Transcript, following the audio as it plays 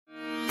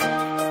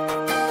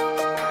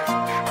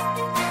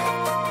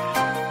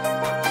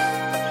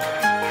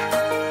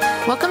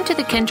Welcome to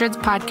the Kindreds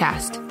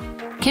podcast.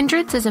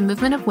 Kindreds is a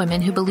movement of women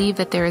who believe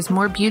that there is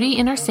more beauty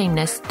in our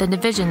sameness than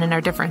division in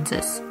our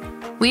differences.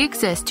 We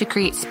exist to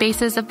create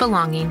spaces of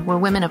belonging where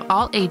women of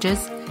all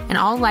ages and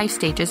all life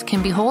stages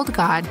can behold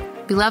God,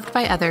 be loved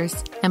by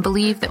others, and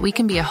believe that we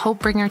can be a hope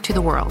bringer to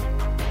the world.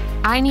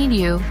 I need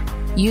you,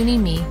 you need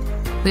me,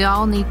 we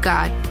all need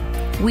God.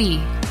 We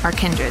are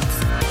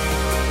Kindreds.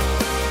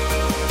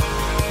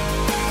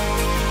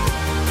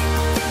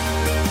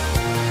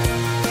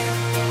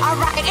 All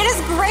right, it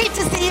is great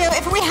to see you.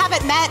 If we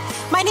haven't met,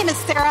 my name is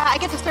Sarah. I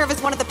get to serve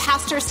as one of the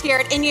pastors here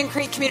at Indian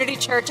Creek Community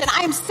Church, and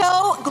I am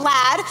so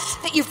glad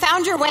that you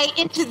found your way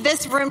into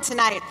this room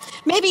tonight.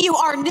 Maybe you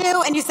are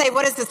new and you say,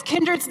 what is this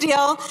Kindreds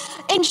deal?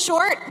 In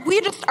short,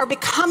 we just are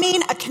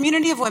becoming a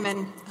community of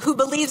women who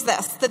believes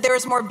this, that there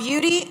is more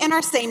beauty in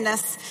our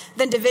sameness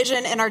than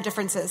division in our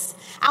differences.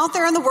 Out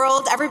there in the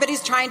world,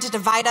 everybody's trying to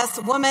divide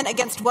us, woman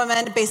against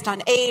woman, based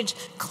on age,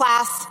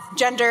 class,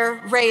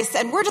 gender, race,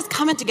 and we're just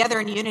coming together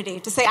in unity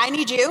to say, I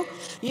need you,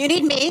 you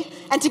need me,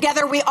 and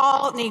together we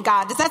all need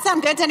God. Does that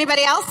sound good to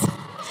anybody else?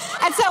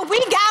 And so we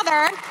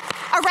gather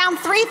around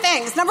three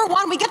things. Number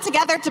one, we get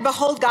together to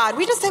behold God.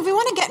 We just say we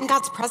want to get in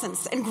God's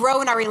presence and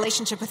grow in our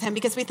relationship with him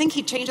because we think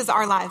he changes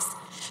our lives.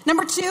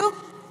 Number two,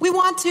 we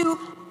want to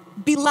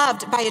be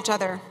loved by each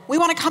other. We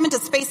want to come into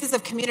spaces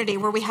of community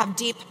where we have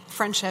deep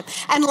friendship.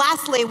 And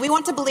lastly, we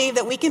want to believe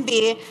that we can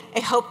be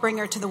a hope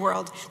bringer to the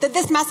world. That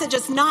this message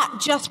is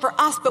not just for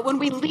us, but when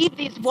we leave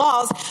these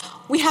walls,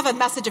 we have a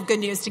message of good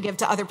news to give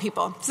to other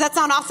people. Does that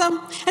sound awesome?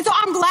 And so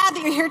I'm glad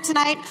that you're here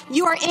tonight.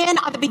 You are in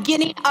on the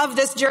beginning of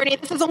this journey.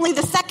 This is only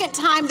the second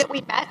time that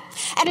we met.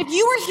 And if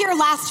you were here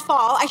last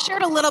fall, I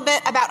shared a little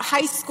bit about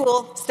high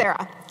school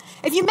Sarah.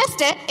 If you missed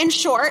it, in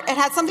short, it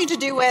had something to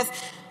do with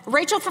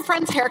Rachel for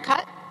Friends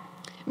haircut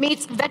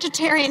meets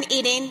vegetarian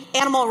eating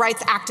animal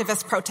rights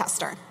activist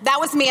protester. That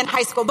was me in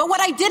high school. But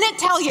what I didn't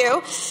tell you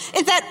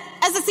is that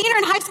as a senior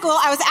in high school,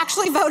 I was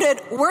actually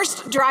voted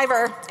worst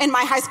driver in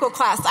my high school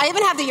class. I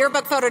even have the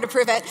yearbook photo to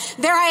prove it.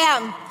 There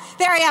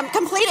I am,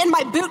 complete in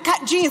my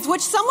bootcut jeans,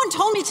 which someone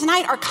told me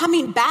tonight are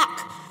coming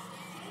back.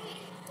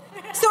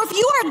 So if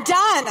you are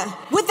done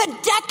with the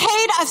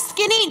decade of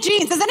skinny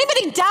jeans, is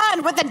anybody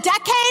done with the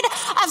decade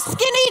of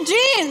skinny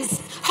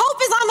jeans? Hope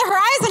is on the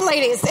horizon,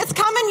 ladies. It's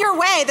coming your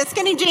way. The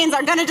skinny jeans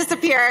are going to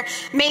disappear.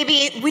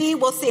 Maybe we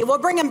will see. We'll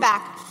bring them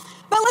back.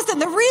 But listen,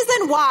 the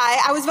reason why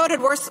I was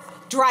voted worst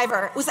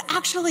driver was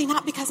actually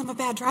not because I'm a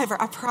bad driver,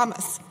 I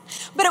promise.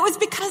 But it was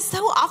because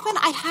so often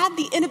I had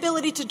the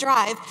inability to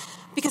drive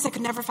because I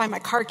could never find my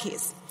car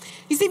keys.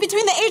 You see,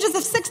 between the ages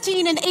of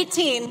 16 and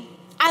 18,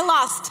 I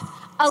lost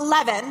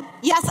 11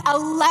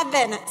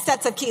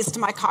 sets of keys to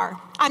my car.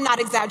 I'm not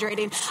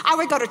exaggerating. I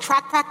would go to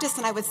track practice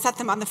and I would set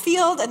them on the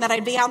field and then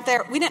I'd be out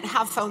there. We didn't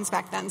have phones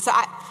back then. So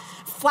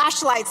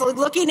flashlights,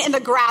 looking in the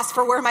grass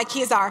for where my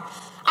keys are.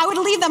 I would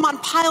leave them on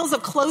piles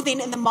of clothing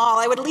in the mall.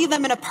 I would leave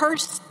them in a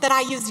purse that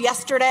I used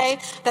yesterday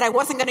that I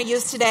wasn't going to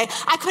use today.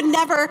 I could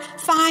never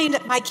find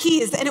my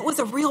keys, and it was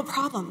a real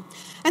problem.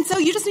 And so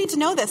you just need to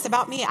know this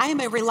about me. I am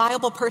a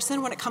reliable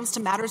person when it comes to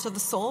matters of the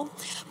soul.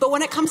 But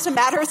when it comes to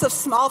matters of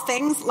small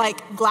things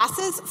like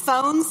glasses,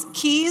 phones,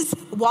 keys,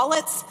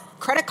 wallets,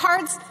 credit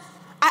cards,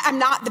 I'm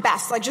not the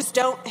best. Like, just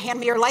don't hand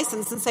me your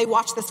license and say,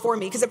 watch this for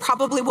me, because it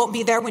probably won't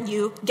be there when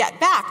you get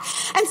back.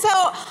 And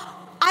so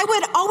I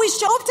would always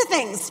show up to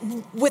things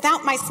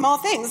without my small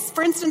things.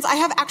 For instance, I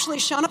have actually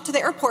shown up to the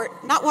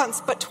airport not once,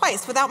 but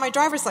twice without my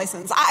driver's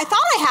license. I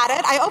thought I had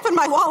it. I opened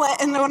my wallet,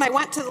 and then when I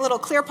went to the little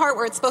clear part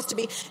where it's supposed to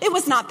be, it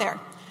was not there.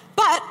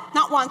 But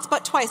not once,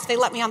 but twice, they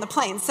let me on the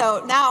plane.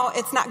 So now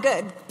it's not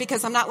good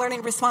because I'm not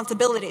learning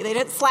responsibility. They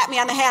didn't slap me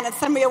on the hand and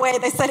send me away.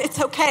 They said,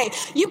 it's okay.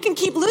 You can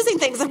keep losing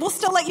things, and we'll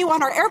still let you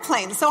on our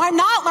airplane. So I'm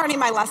not learning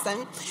my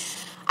lesson.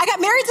 I got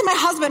married to my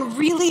husband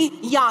really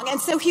young, and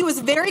so he was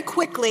very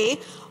quickly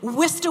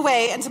whisked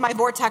away into my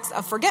vortex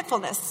of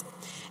forgetfulness.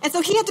 And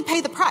so he had to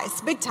pay the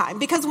price big time,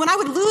 because when I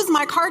would lose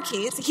my car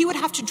keys, he would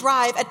have to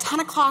drive at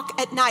 10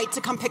 o'clock at night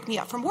to come pick me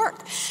up from work.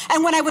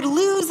 And when I would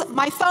lose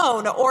my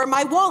phone or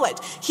my wallet,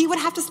 he would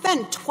have to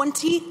spend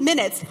 20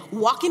 minutes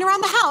walking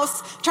around the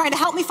house trying to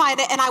help me find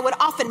it, and I would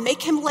often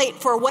make him late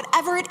for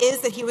whatever it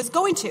is that he was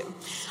going to.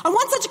 On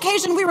one such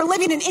occasion, we were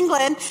living in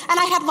England, and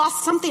I had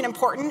lost something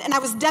important, and I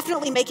was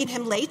definitely making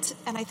him late,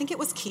 and I think it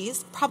was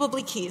keys,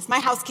 probably keys, my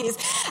house keys.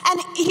 And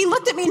he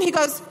looked at me and he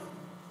goes,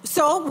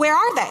 so where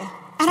are they?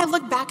 And I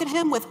looked back at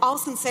him with all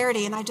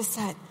sincerity, and I just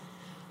said,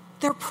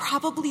 they're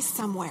probably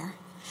somewhere.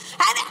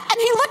 And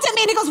he looked at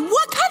me and he goes,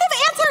 what kind of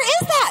answer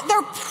is that?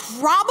 They're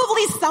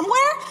probably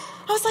somewhere?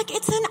 I was like,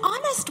 it's an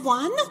honest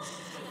one,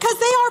 because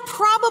they are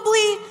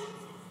probably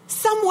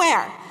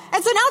somewhere.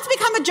 And so now it's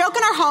become a joke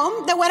in our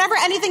home that whenever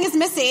anything is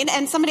missing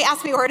and somebody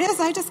asks me where it is,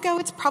 I just go,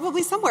 it's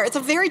probably somewhere. It's a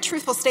very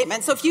truthful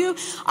statement. So if you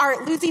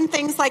are losing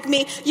things like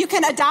me, you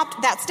can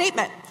adopt that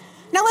statement.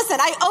 Now listen,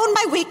 I own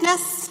my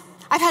weakness.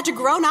 I've had to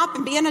grow up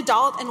and be an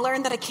adult and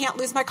learn that I can't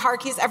lose my car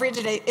keys every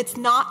day. It's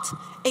not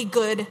a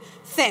good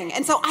thing.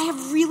 And so I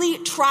have really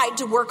tried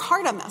to work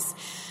hard on this.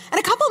 And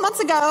a couple of months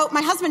ago,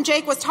 my husband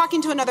Jake was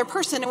talking to another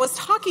person and was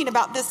talking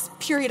about this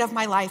period of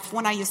my life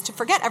when I used to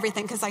forget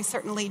everything, because I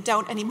certainly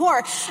don't anymore.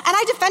 And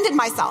I defended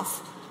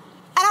myself.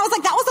 And I was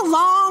like, that was a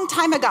long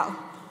time ago.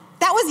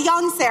 That was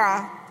young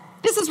Sarah.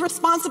 This is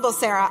responsible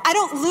Sarah. I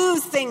don't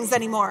lose things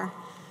anymore.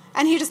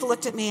 And he just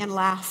looked at me and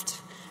laughed.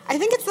 I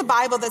think it's the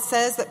Bible that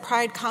says that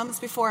pride comes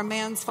before a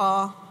man's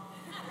fall.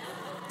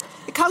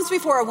 It comes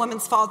before a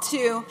woman's fall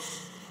too.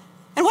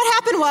 And what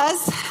happened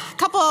was, a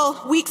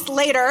couple weeks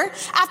later,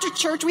 after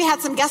church, we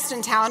had some guests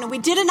in town, and we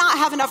did not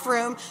have enough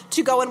room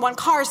to go in one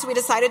car, so we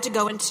decided to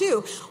go in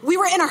two. We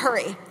were in a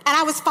hurry, and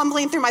I was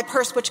fumbling through my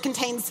purse, which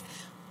contains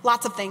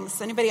lots of things.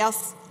 Anybody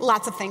else?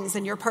 Lots of things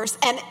in your purse.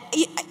 And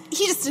he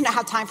just didn't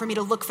have time for me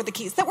to look for the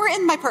keys that were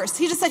in my purse.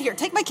 He just said, here,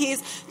 take my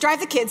keys,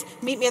 drive the kids,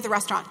 meet me at the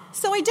restaurant.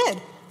 So I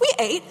did. We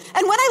ate,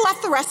 and when I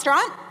left the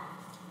restaurant,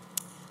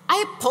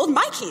 I pulled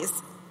my keys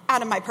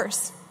out of my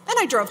purse, and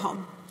I drove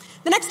home.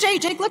 The next day,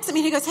 Jake looks at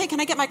me and he goes, hey,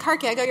 can I get my car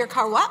key? I go, your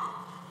car what?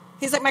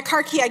 He's like, my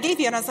car key I gave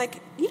you. And I was like,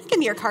 you didn't give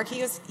me your car key.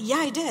 He goes, yeah,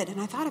 I did. And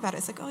I thought about it. I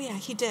was like, oh yeah,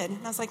 he did. And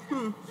I was like,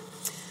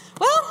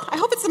 well, I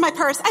hope it's in my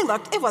purse. I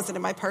looked, it wasn't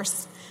in my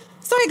purse.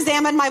 So I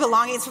examined my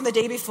belongings from the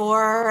day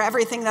before,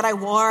 everything that I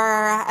wore,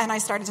 and I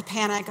started to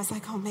panic. I was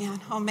like, oh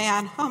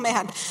man.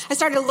 I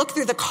started to look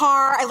through the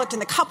car. I looked in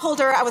the cup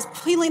holder. I was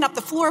cleaning up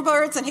the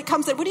floorboards, and he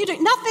comes in, what are you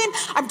doing? Nothing.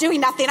 I'm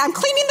doing nothing. I'm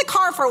cleaning the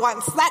car for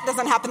once. That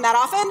doesn't happen that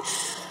often.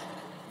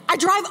 I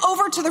drive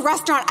over to the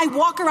restaurant. I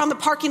walk around the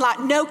parking lot,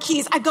 no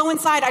keys. I go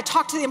inside. I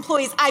talk to the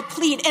employees. I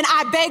plead and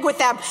I beg with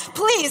them.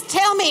 Please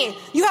tell me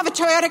you have a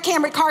Toyota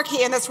Camry car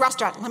key in this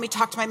restaurant. Let me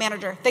talk to my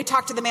manager. They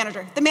talk to the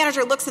manager. The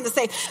manager looks in the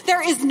safe.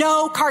 There is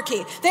no car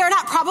key. They are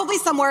not probably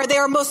somewhere. They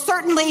are most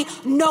certainly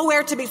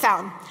nowhere to be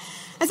found.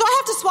 And so I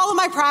have to swallow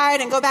my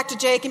pride and go back to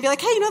Jake and be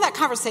like, hey, you know that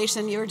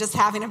conversation you were just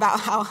having about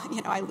how,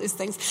 I lose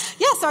things?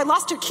 Yeah, so I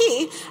lost your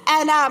key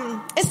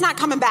and it's not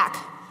coming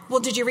back. Well,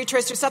 did you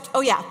retrace your steps?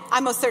 Oh, yeah, I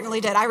most certainly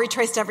did. I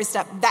retraced every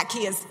step. That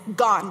key is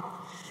gone.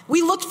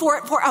 We looked for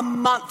it for a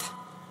month.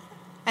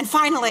 And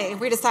finally,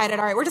 we decided,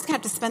 all right, we're just going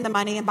to have to spend the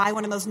money and buy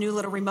one of those new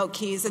little remote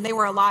keys. And they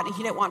were a lot, and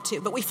he didn't want to.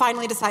 But we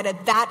finally decided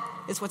that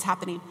is what's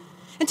happening.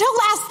 Until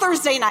last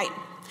Thursday night,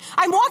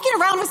 I'm walking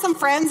around with some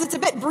friends. It's a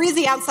bit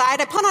breezy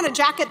outside. I put on a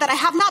jacket that I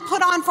have not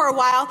put on for a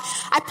while.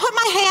 I put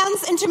my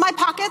hands into my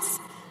pockets,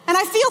 and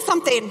I feel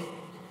something.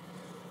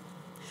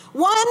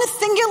 One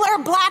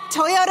singular black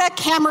Toyota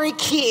Camry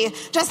key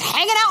just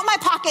hanging out in my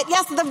pocket.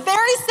 Yes, the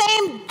very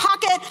same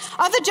pocket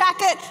of the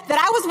jacket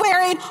that I was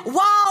wearing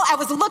while I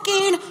was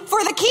looking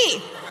for the key.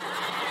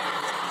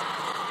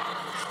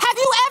 Have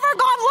you ever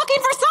gone looking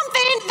for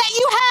something that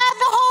you had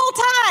the whole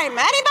time?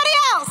 Anybody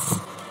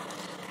else?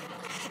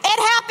 It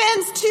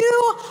happens to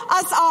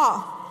us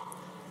all.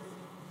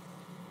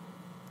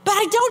 But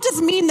I don't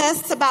just mean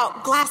this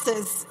about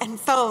glasses and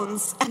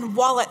phones and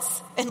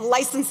wallets and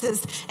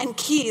licenses and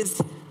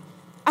keys.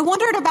 I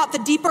wondered about the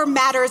deeper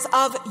matters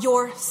of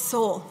your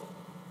soul.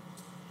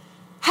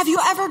 Have you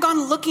ever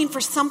gone looking for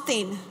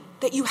something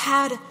that you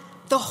had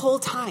the whole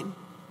time?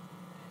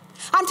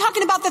 I'm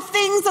talking about the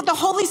things that the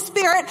Holy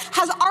Spirit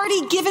has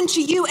already given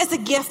to you as a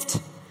gift.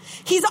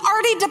 He's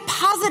already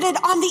deposited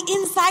on the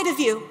inside of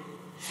you.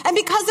 And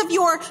because of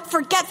your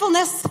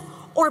forgetfulness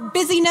or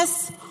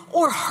busyness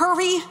or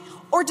hurry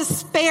or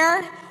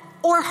despair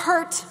or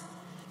hurt,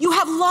 you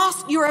have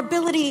lost your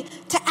ability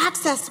to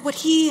access what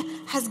He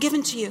has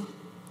given to you.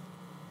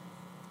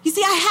 You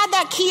see, I had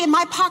that key in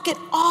my pocket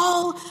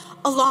all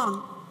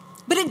along,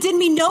 but it did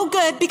me no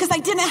good because I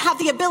didn't have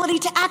the ability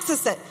to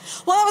access it.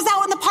 While I was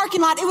out in the parking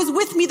lot, it was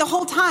with me the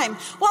whole time.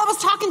 While I was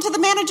talking to the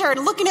manager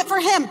and looking it for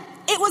him,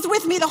 it was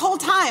with me the whole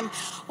time.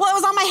 While I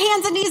was on my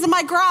hands and knees in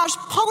my garage,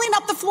 pulling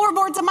up the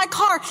floorboards of my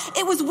car,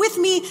 it was with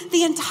me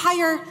the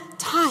entire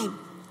time.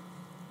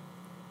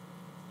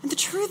 And the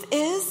truth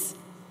is,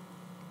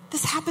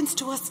 this happens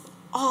to us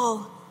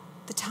all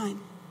the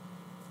time.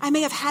 I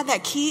may have had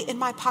that key in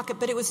my pocket,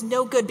 but it was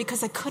no good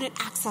because I couldn't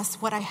access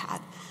what I had.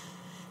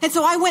 And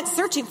so I went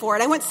searching for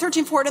it. I went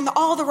searching for it in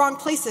all the wrong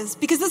places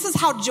because this is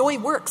how joy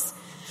works.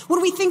 When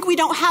we think we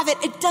don't have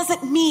it, it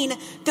doesn't mean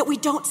that we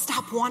don't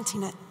stop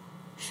wanting it.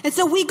 And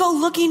so we go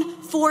looking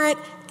for it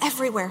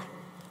everywhere.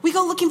 We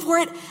go looking for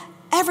it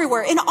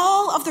everywhere, in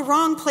all of the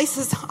wrong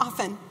places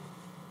often.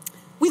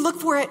 We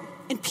look for it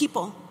in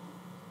people.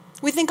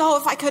 We think,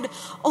 if I could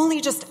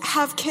only just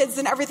have kids,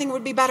 then everything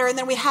would be better. And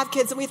then we have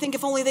kids, and we think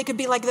if only they could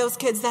be like those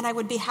kids, then I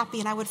would be happy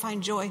and I would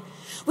find joy.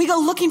 We go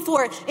looking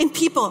for it in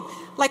people,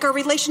 like our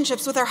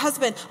relationships with our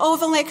husband. If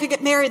only I could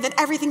get married, then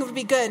everything would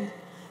be good.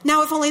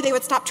 Now, if only they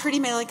would stop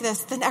treating me like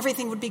this, then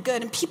everything would be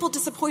good. And people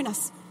disappoint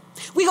us.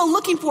 We go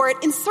looking for it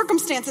in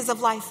circumstances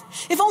of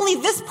life. If only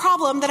this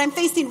problem that I'm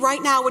facing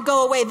right now would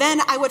go away,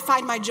 then I would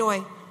find my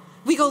joy.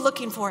 We go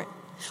looking for it.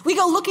 We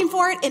go looking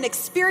for it in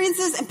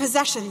experiences and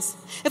possessions.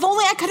 If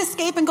only I could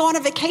escape and go on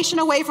a vacation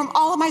away from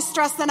all of my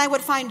stress, then I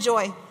would find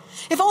joy.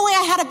 If only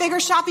I had a bigger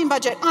shopping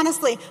budget,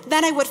 honestly,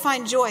 then I would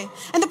find joy.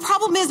 And the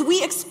problem is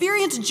we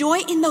experience joy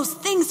in those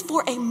things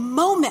for a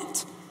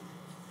moment.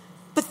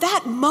 But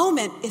that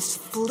moment is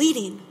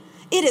fleeting.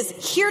 It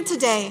is here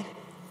today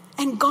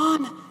and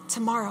gone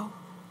tomorrow.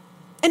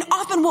 And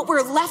often what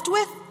we're left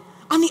with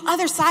on the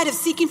other side of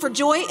seeking for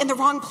joy in the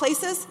wrong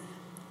places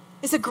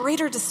is a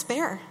greater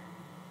despair,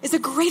 is a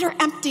greater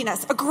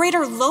emptiness, a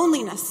greater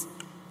loneliness,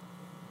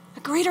 a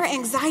greater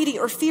anxiety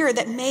or fear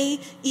that may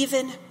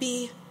even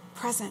be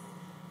present.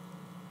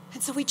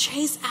 And so we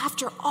chase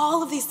after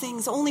all of these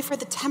things only for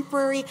the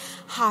temporary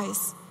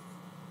highs.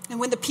 And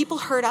when the people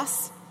hurt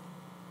us,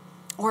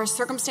 or our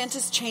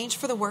circumstances change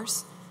for the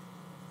worse,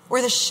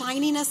 or the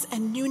shininess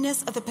and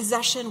newness of the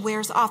possession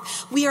wears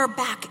off, we are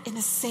back in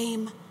the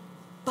same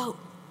boat.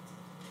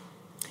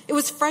 It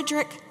was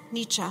Friedrich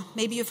Nietzsche.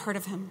 Maybe you've heard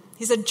of him.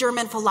 He's a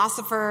German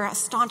philosopher, a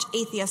staunch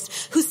atheist,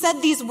 who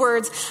said these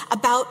words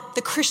about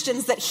the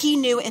Christians that he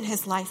knew in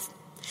his life.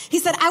 He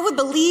said, "I would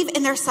believe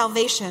in their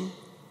salvation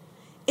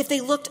if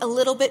they looked a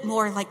little bit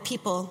more like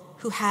people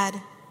who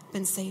had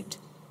been saved."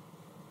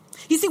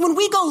 You see, when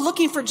we go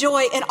looking for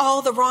joy in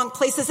all the wrong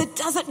places, it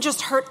doesn't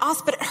just hurt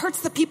us, but it hurts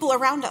the people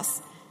around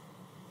us.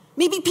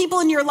 Maybe people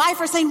in your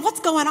life are saying, "What's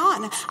going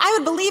on? I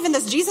would believe in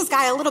this Jesus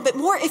guy a little bit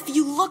more if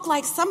you look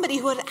like somebody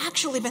who had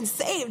actually been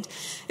saved.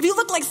 If you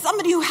look like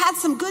somebody who had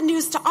some good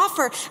news to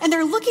offer." And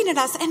they're looking at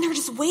us and they're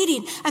just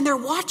waiting and they're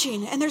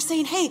watching and they're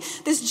saying, "Hey,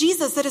 this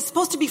Jesus that is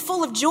supposed to be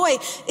full of joy,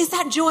 is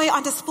that joy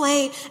on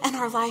display in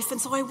our life?"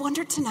 And so I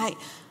wonder tonight,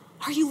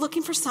 are you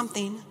looking for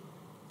something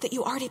that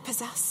you already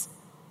possess?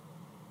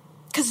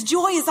 Because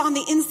joy is on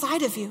the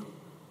inside of you.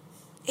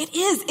 It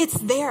is, it's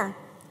there.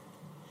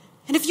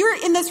 And if you're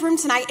in this room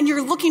tonight and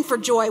you're looking for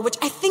joy, which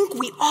I think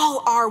we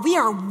all are, we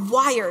are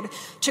wired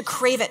to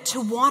crave it,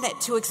 to want it,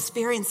 to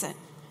experience it.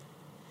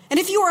 And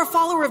if you are a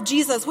follower of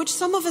Jesus, which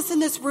some of us in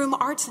this room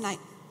are tonight,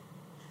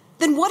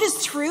 then what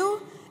is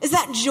true is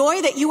that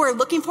joy that you are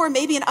looking for,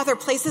 maybe in other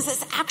places,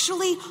 is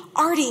actually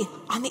already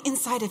on the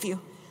inside of you.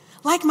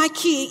 Like my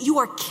key, you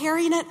are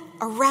carrying it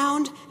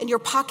around in your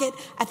pocket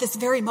at this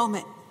very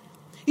moment.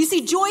 You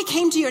see, joy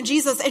came to you in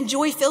Jesus and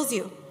joy fills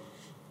you.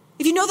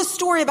 If you know the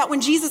story about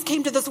when Jesus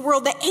came to this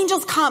world, the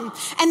angels come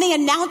and they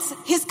announce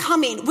his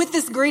coming with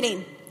this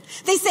greeting.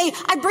 They say,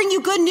 "I bring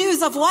you good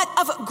news of what?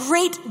 Of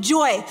great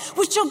joy,"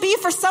 which will be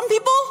for some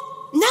people?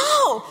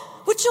 No,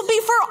 which will be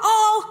for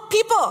all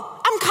people.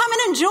 I'm coming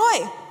in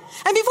joy.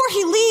 And before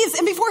he leaves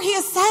and before he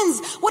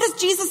ascends, what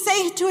does Jesus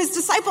say to his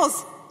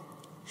disciples?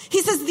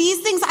 He says,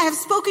 "These things I have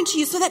spoken to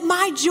you so that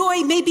my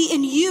joy may be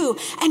in you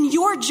and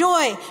your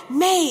joy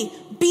may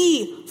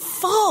be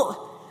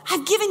full."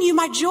 I've given you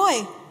my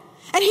joy.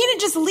 And he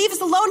didn't just leave us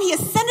alone. He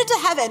ascended to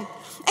heaven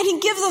and he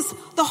gives us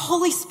the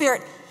Holy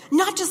Spirit,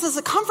 not just as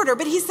a comforter,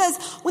 but he says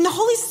when the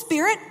Holy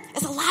Spirit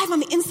is alive on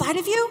the inside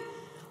of you,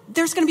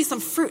 there's going to be some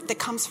fruit that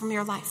comes from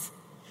your life.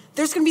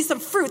 There's going to be some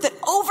fruit that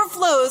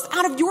overflows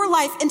out of your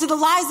life into the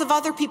lives of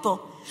other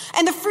people.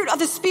 And the fruit of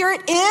the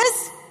Spirit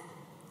is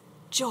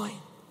joy.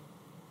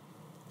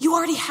 You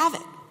already have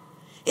it.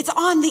 It's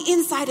on the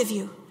inside of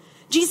you.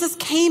 Jesus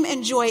came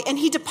in joy and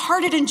he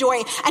departed in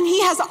joy and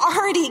he has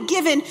already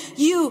given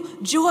you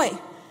joy.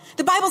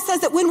 The Bible says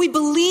that when we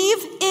believe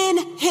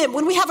in him,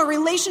 when we have a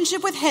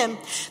relationship with him,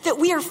 that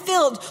we are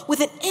filled with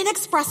an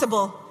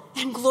inexpressible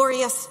and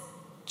glorious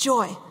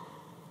joy.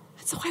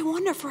 And so I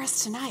wonder for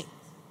us tonight,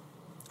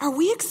 are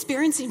we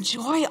experiencing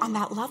joy on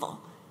that level?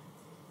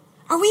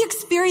 Are we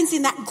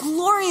experiencing that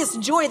glorious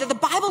joy that the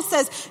Bible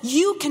says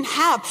you can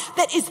have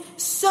that is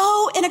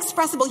so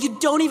inexpressible you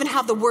don't even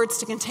have the words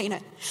to contain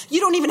it? You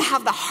don't even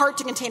have the heart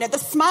to contain it. The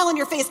smile on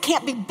your face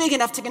can't be big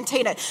enough to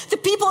contain it. The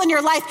people in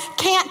your life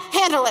can't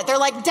handle it. They're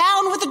like,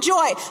 "Down with the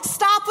joy.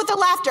 Stop with the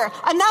laughter.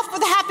 Enough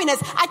with the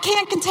happiness. I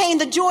can't contain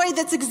the joy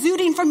that's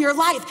exuding from your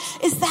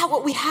life." Is that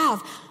what we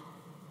have?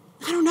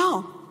 I don't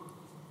know.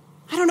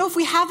 I don't know if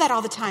we have that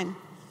all the time.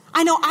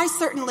 I know I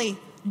certainly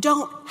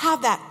don't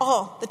have that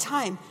all the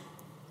time.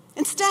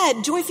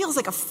 Instead, joy feels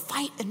like a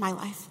fight in my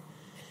life.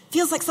 It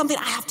feels like something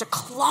I have to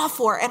claw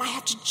for and I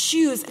have to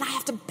choose and I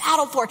have to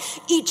battle for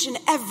each and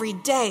every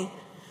day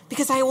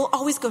because I will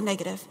always go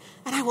negative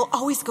and I will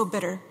always go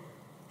bitter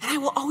and I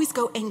will always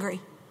go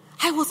angry.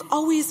 I will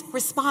always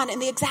respond in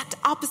the exact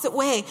opposite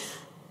way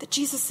that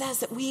Jesus says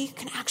that we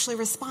can actually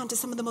respond to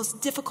some of the most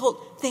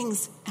difficult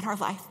things in our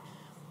life.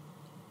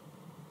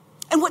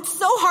 And what's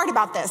so hard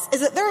about this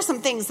is that there are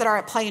some things that are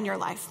at play in your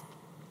life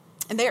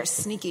and they are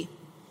sneaky.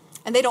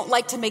 And they don't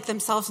like to make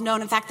themselves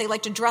known. In fact, they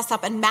like to dress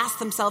up and mask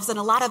themselves in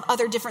a lot of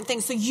other different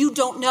things so you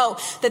don't know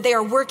that they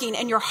are working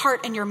in your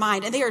heart and your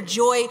mind. And they are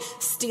joy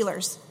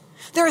stealers.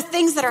 There are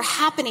things that are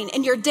happening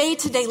in your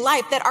day-to-day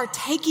life that are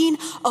taking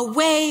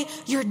away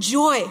your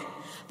joy,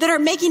 that are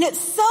making it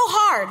so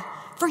hard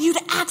for you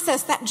to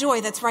access that joy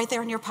that's right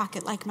there in your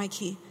pocket, like my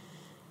key.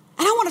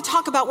 And I want to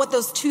talk about what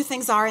those two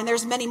things are, and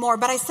there's many more,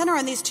 but I center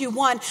on these two.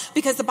 One,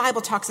 because the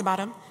Bible talks about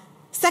them.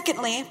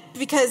 Secondly,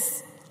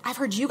 because I've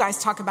heard you guys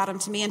talk about them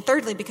to me. And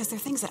thirdly, because they're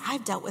things that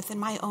I've dealt with in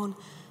my own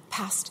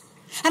past.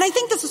 And I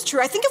think this is true.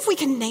 I think if we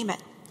can name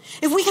it,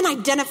 if we can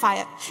identify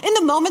it, in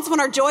the moments when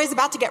our joy is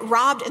about to get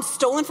robbed and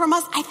stolen from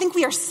us, I think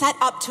we are set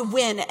up to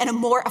win in a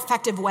more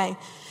effective way.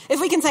 If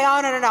we can say,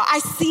 oh, no, I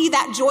see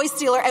that joy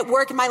stealer at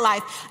work in my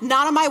life,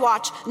 not on my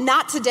watch,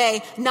 not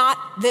today, not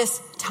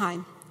this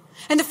time.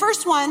 And the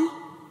first one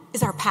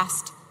is our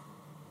past.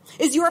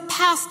 Is your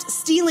past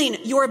stealing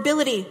your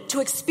ability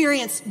to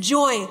experience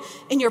joy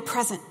in your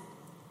present?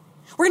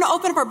 We're going to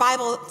open up our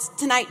Bible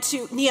tonight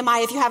to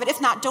Nehemiah if you have it. If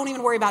not, don't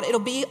even worry about it.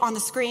 It'll be on the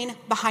screen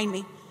behind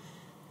me.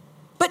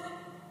 But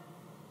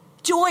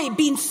joy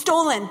being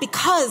stolen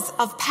because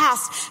of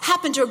past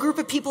happened to a group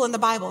of people in the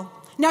Bible.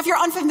 Now, if you're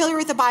unfamiliar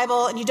with the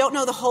Bible and you don't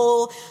know the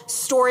whole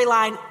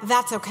storyline,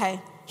 that's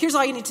okay. Here's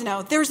all you need to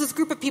know. There was this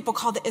group of people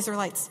called the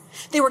Israelites.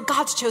 They were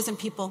God's chosen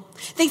people.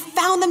 They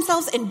found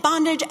themselves in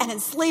bondage and in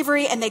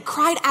slavery, and they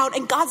cried out,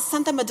 and God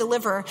sent them a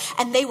deliverer,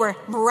 and they were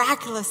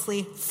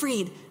miraculously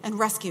freed and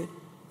rescued.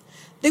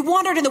 They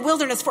wandered in the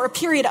wilderness for a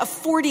period of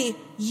 40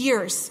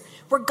 years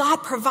where God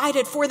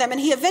provided for them, and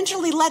he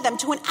eventually led them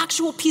to an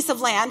actual piece of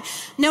land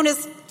known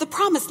as the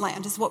Promised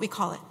Land, is what we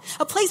call it.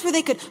 A place where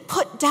they could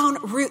put down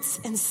roots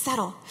and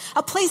settle.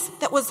 A place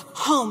that was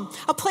home.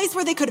 A place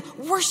where they could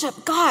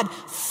worship God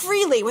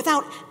freely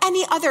without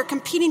any other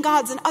competing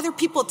gods and other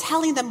people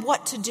telling them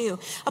what to do.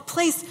 A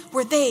place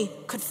where they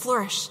could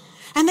flourish.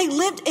 And they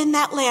lived in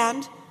that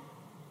land,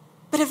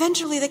 but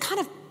eventually they kind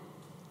of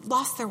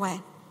lost their way.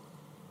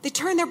 They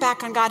turned their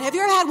back on God. Have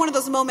you ever had one of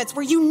those moments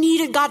where you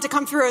needed God to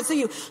come through, and so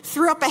you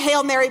threw up a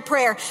Hail Mary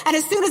prayer, and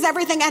as soon as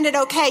everything ended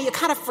okay, you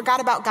kind of forgot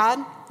about God?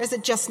 Or is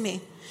it just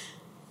me?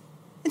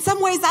 In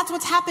some ways, that's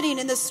what's happening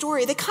in this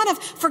story. They kind of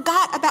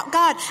forgot about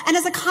God, and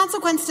as a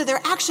consequence to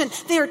their action,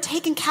 they are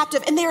taken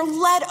captive, and they are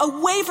led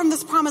away from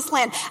this promised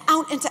land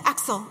out into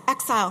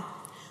exile,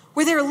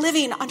 where they're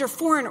living under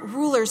foreign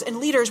rulers and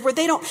leaders, where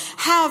they don't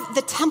have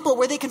the temple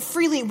where they can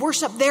freely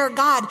worship their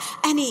God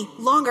any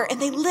longer, and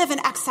they live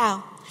in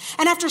exile.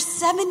 And after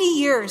 70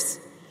 years,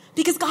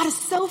 because God is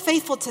so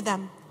faithful to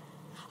them,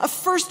 a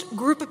first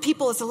group of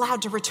people is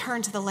allowed to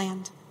return to the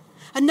land.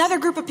 Another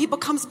group of people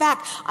comes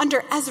back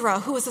under Ezra,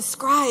 who was a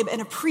scribe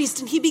and a priest,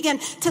 and he began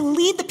to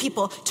lead the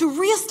people to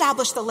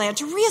reestablish the land,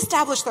 to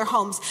reestablish their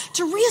homes,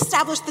 to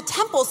reestablish the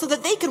temple so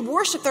that they could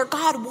worship their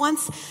God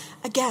once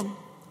again.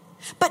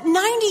 But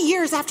 90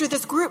 years after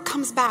this group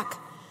comes back,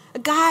 a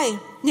guy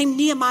named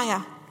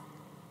Nehemiah,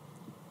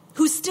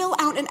 who's still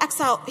out in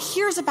exile,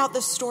 hears about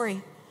this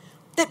story.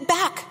 That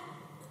back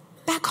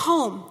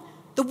home,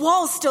 the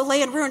walls still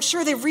lay in ruin.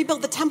 Sure, they've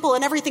rebuilt the temple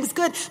and everything's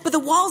good, but the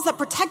walls that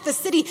protect the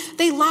city,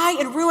 they lie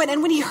in ruin.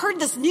 And when he heard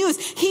this news,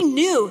 he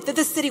knew that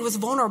the city was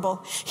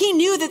vulnerable. He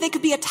knew that they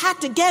could be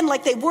attacked again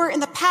like they were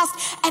in the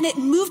past, and it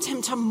moved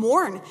him to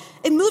mourn.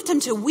 It moved him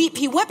to weep.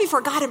 He went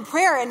before God in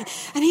prayer, and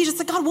he just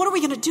said, God, what are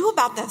we going to do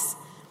about this?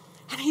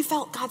 And he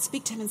felt God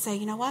speak to him and say,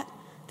 you know what?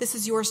 This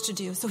is yours to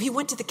do. So he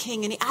went to the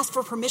king and he asked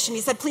for permission.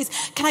 He said, please,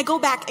 can I go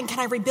back and can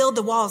I rebuild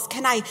the walls?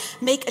 Can I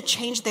make a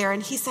change there?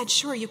 And he said,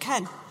 sure, you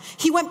can.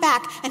 He went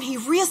back and he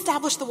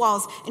reestablished the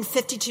walls in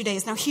 52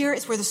 days. Now here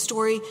is where the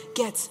story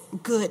gets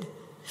good.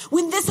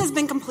 When this has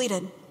been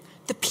completed,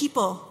 the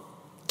people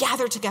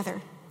gather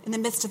together in the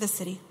midst of the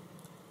city.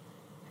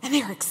 And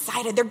they are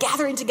excited. They're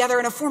gathering together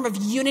in a form of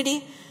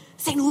unity,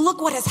 saying,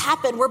 look what has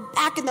happened. We're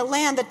back in the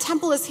land. The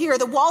temple is here.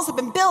 The walls have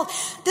been built.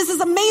 This is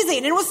amazing.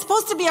 And it was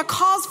supposed to be a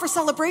cause for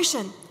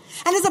celebration.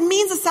 And as a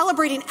means of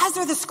celebrating,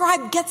 Ezra the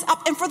scribe gets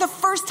up, and for the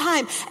first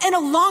time in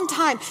a long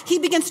time, he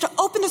begins to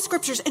open the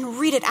scriptures and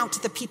read it out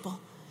to the people.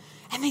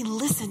 And they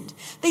listened.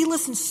 They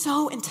listened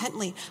so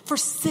intently. For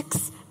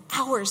 6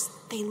 hours,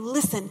 they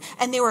listened,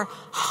 and they were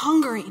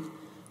hungering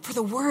for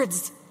the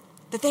words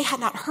that they had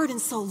not heard in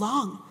so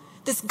long.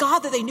 This God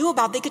that they knew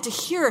about, they get to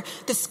hear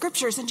the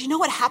scriptures. And do you know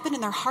what happened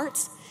in their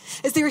hearts?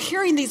 As they were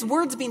hearing these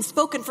words being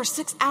spoken for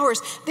 6 hours,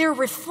 they were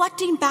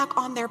reflecting back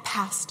on their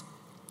past.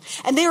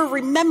 And they were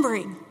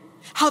remembering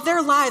how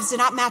their lives did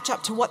not match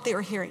up to what they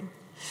were hearing.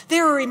 They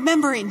were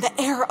remembering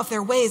the error of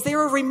their ways. They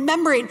were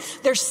remembering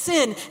their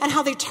sin and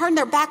how they turned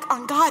their back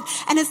on God.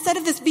 And instead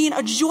of this being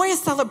a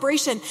joyous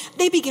celebration,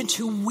 they begin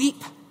to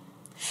weep.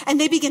 And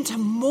they begin to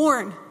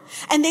mourn.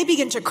 And they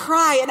begin to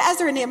cry. And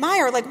Ezra and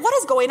Nehemiah are like, what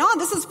is going on?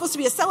 This is supposed to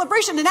be a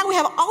celebration. And now we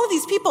have all of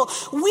these people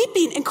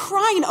weeping and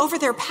crying over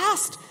their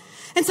past.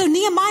 And so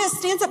Nehemiah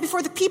stands up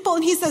before the people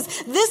and he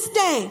says, this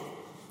day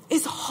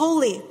is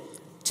holy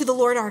to the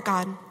Lord our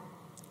God.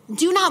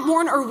 Do not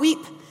mourn or weep.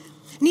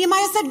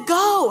 Nehemiah said,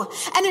 go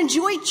and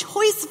enjoy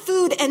choice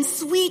food and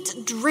sweet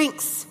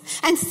drinks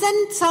and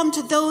send some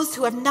to those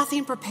who have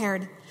nothing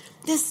prepared.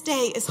 This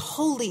day is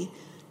holy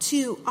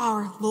to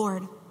our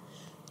Lord.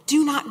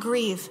 Do not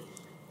grieve,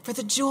 for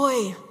the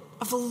joy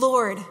of the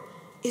Lord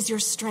is your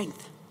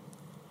strength.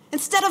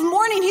 Instead of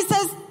mourning, he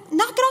says,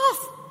 knock it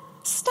off.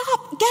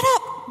 Stop, get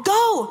up,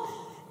 go.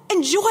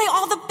 Enjoy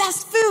all the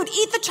best food.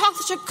 Eat the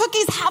chocolate chip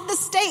cookies, have the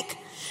steak.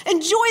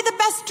 Enjoy the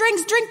best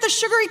drinks, drink the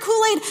sugary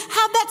Kool-Aid,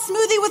 have that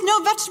smoothie with no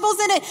vegetables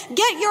in it,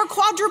 get your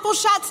quadruple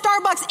shot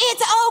Starbucks.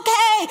 It's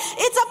okay.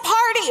 It's a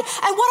party.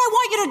 And what I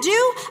want you to do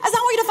is I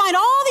want you to find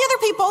all the other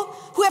people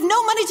who have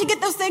no money to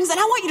get those things, and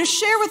I want you to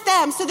share with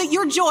them so that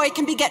your joy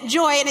can beget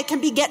joy, and it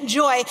can beget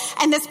joy.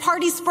 And this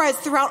party spreads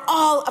throughout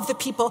all of the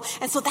people.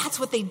 And so that's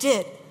what they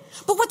did.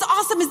 But what's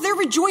awesome is their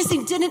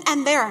rejoicing didn't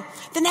end there.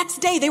 The next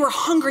day, they were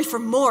hungry for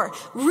more.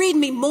 Read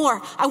me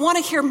more. I want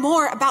to hear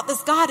more about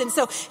this God. And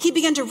so he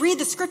began to read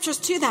the scriptures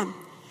to them.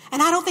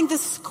 And I don't think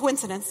this is a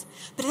coincidence,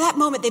 but at that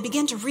moment, they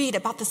began to read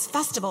about this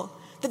festival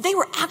that they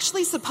were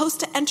actually supposed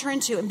to enter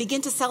into and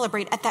begin to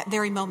celebrate at that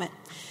very moment.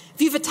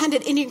 If you've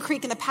attended Indian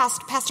Creek in the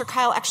past, Pastor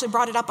Kyle actually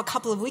brought it up a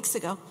couple of weeks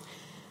ago.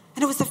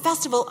 And it was the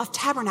Festival of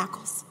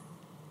Tabernacles.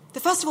 The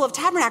Festival of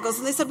Tabernacles.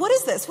 And they said, what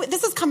is this?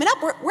 This is coming up.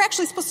 We're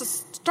actually supposed to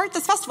start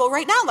this festival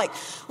right now. Like,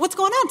 what's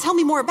going on? Tell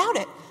me more about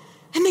it.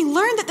 And they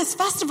learned that this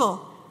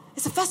festival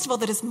is a festival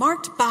that is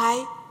marked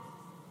by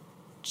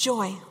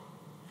joy.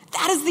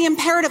 That is the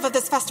imperative of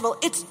this festival.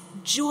 It's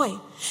joy.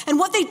 And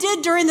what they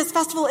did during this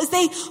festival is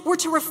they were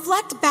to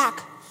reflect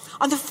back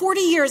on the 40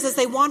 years as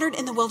they wandered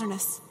in the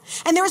wilderness.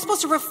 And they were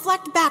supposed to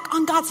reflect back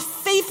on God's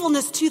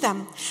faithfulness to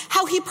them,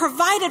 how he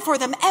provided for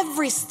them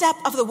every step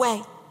of the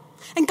way.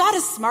 And God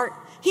is smart.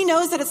 He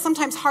knows that it's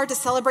sometimes hard to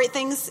celebrate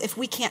things if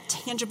we can't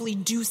tangibly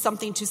do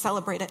something to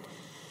celebrate it.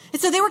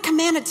 And so they were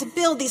commanded to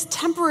build these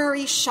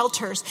temporary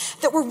shelters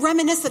that were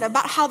reminiscent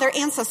about how their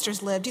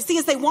ancestors lived. You see,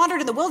 as they wandered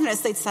in the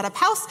wilderness, they'd set up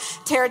house,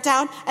 tear it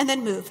down, and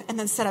then move. And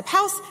then set up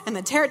house, and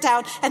then tear it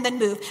down, and then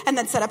move. And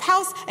then set up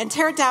house, and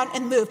tear it down,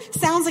 and move.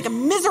 Sounds like a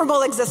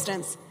miserable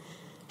existence.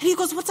 And he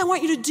goes, what I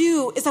want you to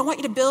do is I want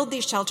you to build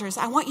these shelters.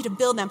 I want you to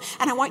build them,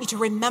 and I want you to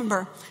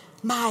remember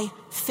my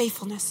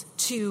faithfulness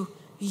to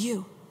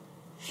you.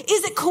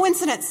 Is it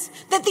coincidence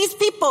that these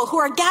people who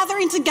are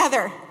gathering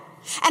together,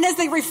 and as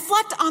they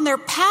reflect on their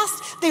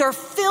past, they are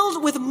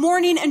filled with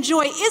mourning and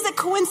joy? Is it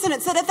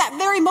coincidence that at that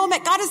very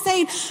moment, God is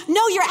saying,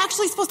 no, you're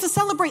actually supposed to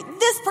celebrate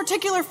this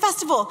particular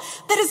festival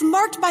that is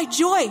marked by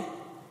joy,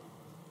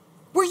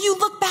 where you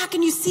look back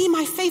and you see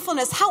my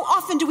faithfulness? How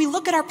often do we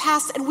look at our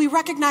past and we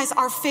recognize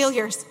our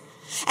failures,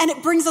 and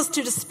it brings us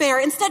to despair?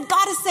 Instead,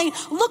 God is saying,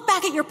 look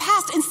back at your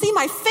past and see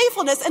my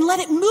faithfulness and let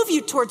it move you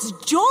towards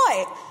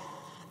joy.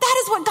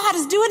 That is what God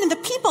is doing in the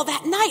people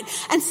that night.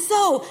 And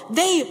so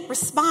they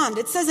respond.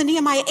 It says in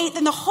Nehemiah 8,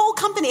 then the whole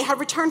company had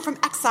returned from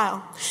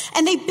exile,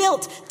 and they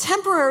built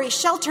temporary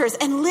shelters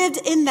and lived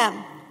in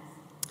them.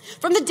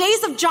 From the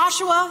days of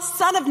Joshua,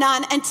 son of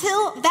Nun,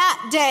 until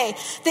that day,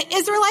 the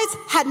Israelites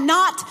had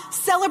not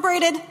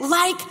celebrated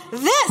like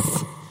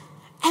this,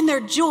 and their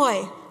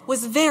joy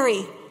was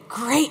very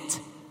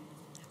great.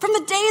 From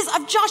the days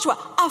of Joshua,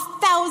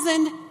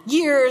 1,000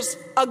 years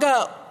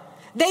ago,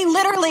 they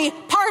literally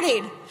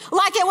partied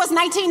like it was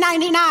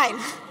 1999.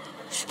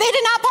 They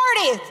did not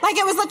party like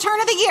it was the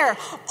turn of the year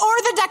or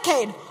the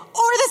decade or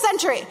the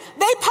century.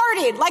 They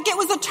partied like it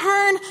was the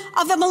turn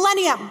of the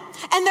millennium,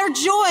 and their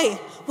joy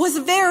was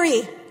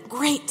very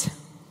great.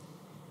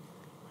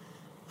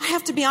 I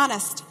have to be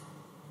honest.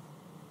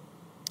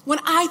 When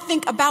I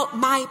think about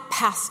my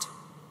past,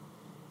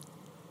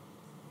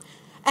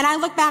 and I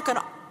look back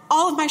on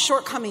all of my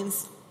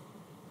shortcomings,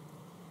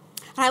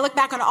 and I look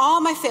back on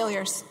all my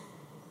failures,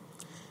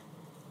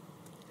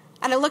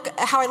 and I look at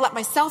how I let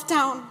myself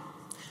down,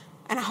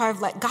 and how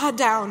I've let God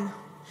down,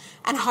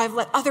 and how I've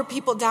let other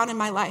people down in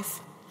my life,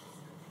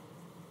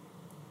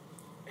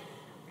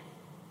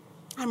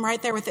 I'm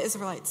right there with the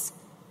Israelites.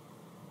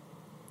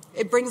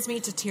 It brings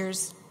me to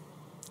tears.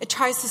 It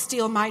tries to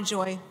steal my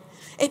joy.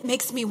 It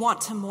makes me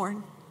want to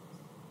mourn.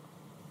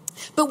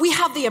 But we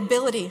have the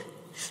ability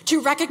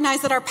to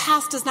recognize that our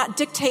past does not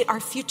dictate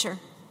our future.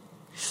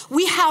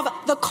 We have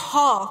the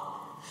call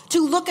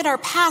to look at our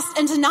past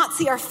and to not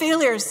see our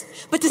failures,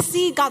 but to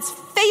see God's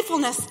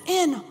faithfulness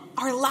in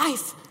our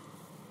life.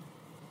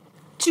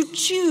 To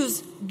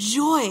choose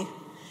joy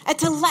and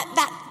to let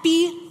that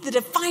be the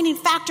defining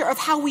factor of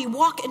how we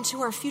walk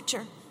into our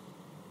future.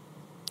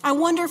 I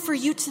wonder for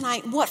you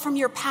tonight, what from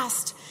your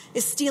past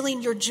is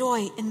stealing your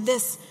joy in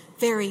this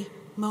very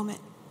moment?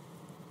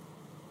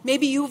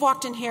 Maybe you've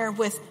walked in here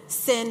with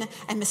sin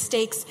and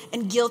mistakes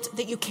and guilt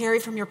that you carry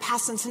from your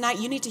past, and tonight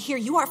you need to hear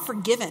you are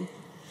forgiven.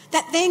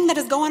 That thing that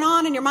is going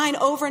on in your mind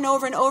over and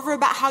over and over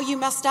about how you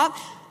messed up,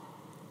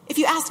 if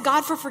you ask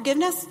God for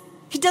forgiveness,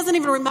 he doesn't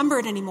even remember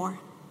it anymore.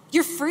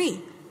 You're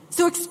free.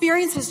 So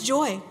experience his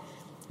joy.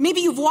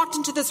 Maybe you've walked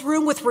into this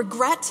room with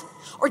regret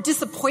or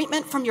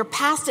disappointment from your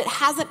past. It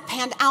hasn't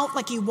panned out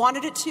like you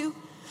wanted it to.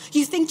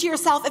 You think to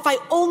yourself, if I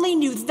only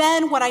knew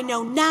then what I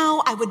know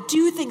now, I would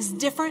do things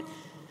different.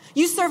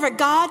 You serve a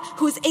God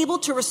who is able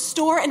to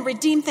restore and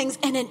redeem things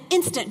in an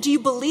instant. Do you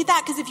believe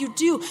that? Because if you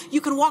do,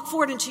 you can walk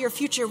forward into your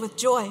future with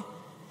joy.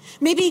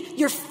 Maybe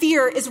your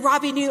fear is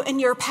robbing you in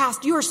your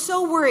past. You are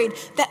so worried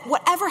that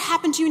whatever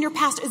happened to you in your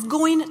past is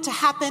going to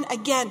happen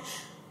again.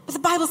 But the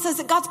Bible says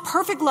that God's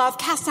perfect love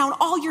casts down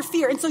all your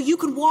fear, and so you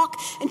can walk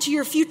into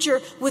your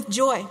future with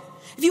joy.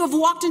 If you have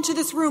walked into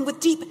this room with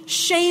deep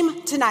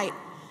shame tonight,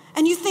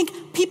 and you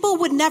think people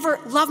would never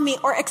love me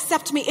or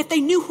accept me if they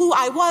knew who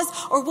I was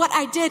or what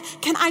I did,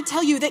 can I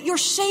tell you that your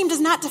shame does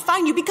not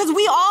define you, because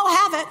we all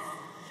have it.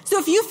 So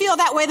if you feel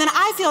that way, then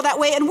I feel that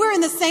way, and we're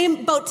in the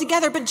same boat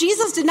together. But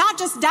Jesus did not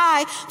just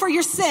die for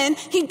your sin.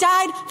 He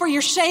died for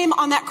your shame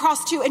on that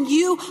cross too, and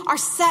you are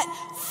set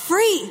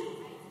free.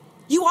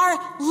 You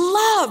are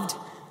loved,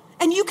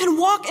 and you can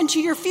walk into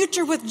your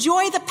future with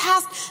joy. The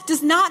past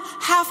does not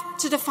have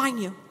to define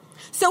you.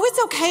 So it's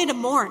okay to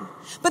mourn,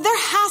 but there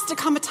has to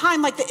come a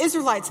time like the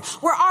Israelites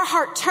where our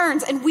heart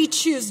turns and we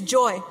choose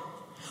joy.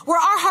 Where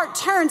our heart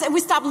turns and we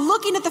stop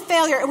looking at the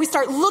failure and we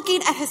start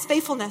looking at his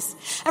faithfulness.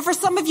 And for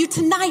some of you,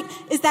 tonight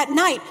is that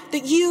night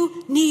that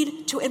you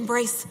need to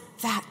embrace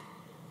that.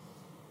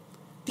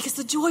 Because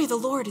the joy of the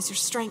Lord is your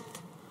strength.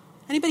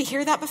 Anybody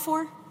hear that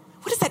before?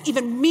 What does that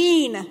even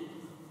mean?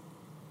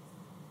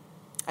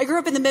 I grew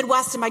up in the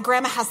Midwest, and my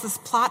grandma has this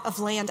plot of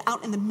land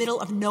out in the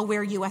middle of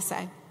nowhere,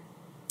 USA.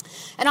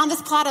 And on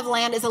this plot of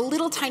land is a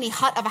little tiny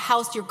hut of a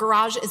house. Your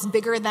garage is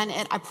bigger than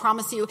it. I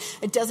promise you,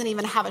 it doesn't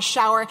even have a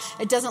shower.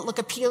 It doesn't look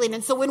appealing.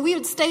 And so when we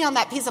would stay on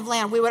that piece of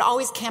land, we would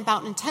always camp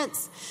out in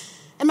tents.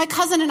 And my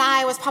cousin and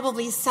I was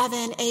probably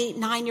 7, 8,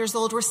 9 years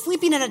old. We're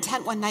sleeping in a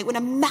tent one night when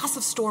a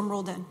massive storm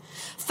rolled in.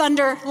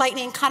 Thunder,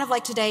 lightning, kind of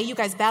like today. You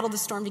guys battled the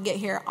storm to get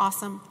here.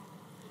 Awesome.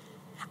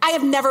 I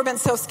have never been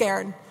so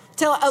scared.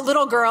 Till a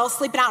little girl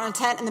sleeping out in a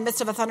tent in the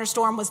midst of a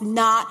thunderstorm was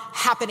not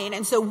happening.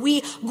 And so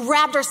we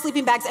grabbed our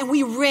sleeping bags and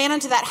we ran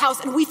into that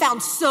house, and we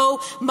found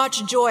so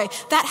much joy.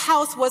 That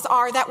house was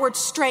that word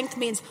strength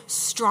means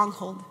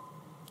stronghold.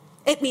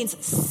 It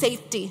means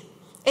safety.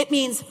 It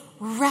means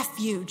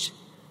refuge.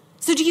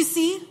 So do you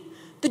see?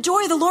 The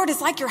joy of the Lord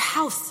is like your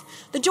house.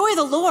 The joy of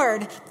the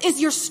Lord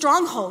is your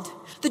stronghold.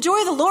 The joy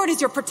of the Lord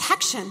is your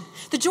protection.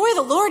 The joy of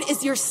the Lord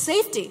is your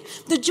safety.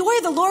 The joy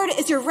of the Lord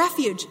is your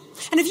refuge.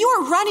 And if you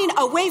are running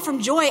away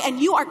from joy and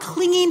you are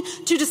clinging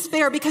to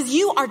despair because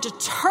you are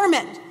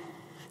determined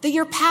that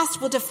your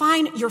past will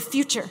define your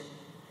future,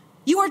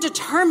 you are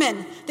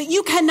determined that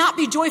you cannot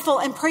be joyful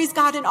and praise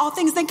God in all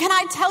things, then can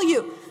I tell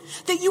you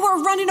that you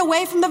are running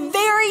away from the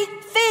very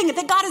thing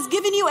that God has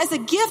given you as a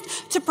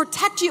gift to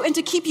protect you and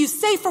to keep you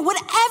safe for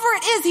whatever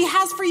it is he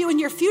has for you in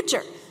your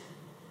future.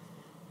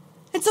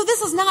 And so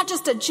this is not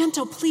just a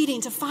gentle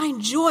pleading to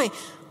find joy.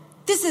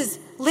 This is,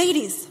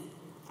 ladies,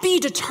 be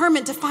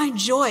determined to find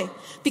joy,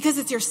 because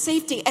it's your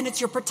safety and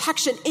it's your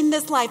protection in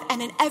this life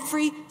and in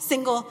every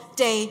single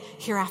day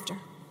hereafter.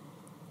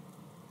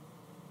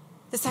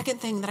 The second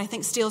thing that I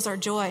think steals our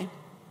joy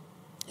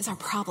is our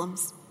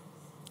problems.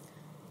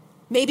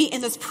 Maybe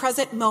in this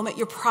present moment,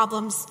 your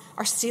problems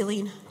are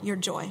stealing your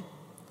joy.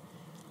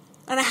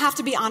 And I have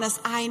to be honest,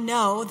 I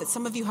know that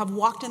some of you have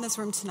walked in this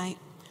room tonight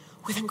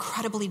with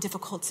incredibly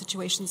difficult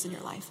situations in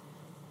your life.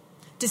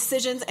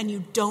 Decisions and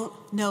you don't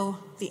know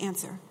the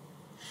answer.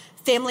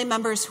 Family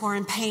members who are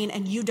in pain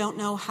and you don't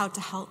know how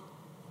to help.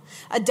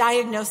 A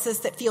diagnosis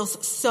that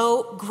feels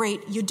so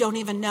great you don't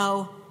even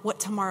know what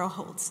tomorrow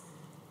holds.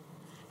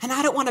 And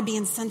I don't want to be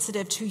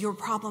insensitive to your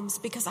problems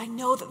because I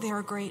know that they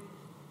are great.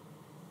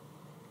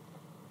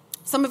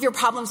 Some of your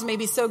problems may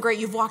be so great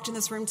you've walked in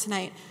this room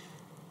tonight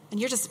and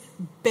you're just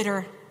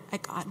bitter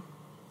at God.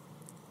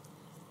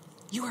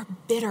 You are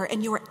bitter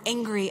and you are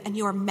angry and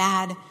you are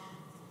mad.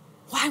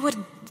 Why would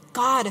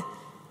God,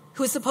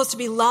 who is supposed to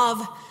be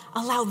love,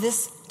 allow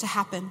this to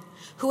happen?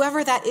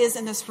 Whoever that is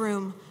in this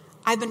room,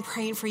 I've been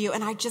praying for you,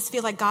 and I just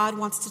feel like God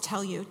wants to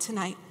tell you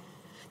tonight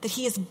that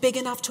he is big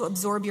enough to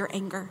absorb your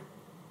anger.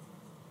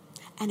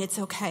 And it's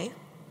okay.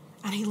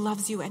 And he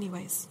loves you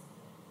anyways.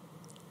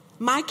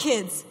 My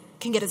kids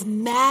can get as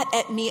mad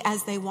at me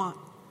as they want,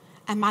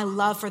 and my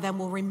love for them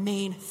will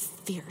remain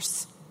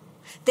fierce.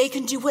 They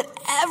can do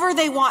whatever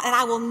they want, and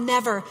I will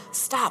never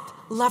stop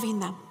loving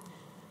them.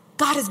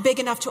 God is big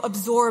enough to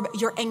absorb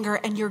your anger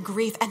and your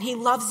grief, and he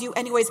loves you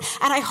anyways.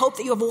 And I hope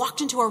that you have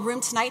walked into a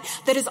room tonight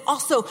that is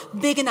also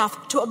big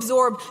enough to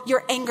absorb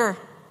your anger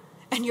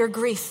and your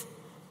grief,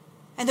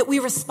 and that we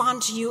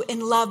respond to you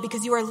in love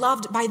because you are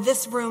loved by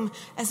this room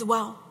as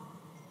well.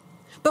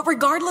 But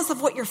regardless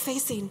of what you're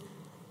facing,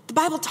 the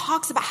Bible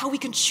talks about how we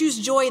can choose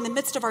joy in the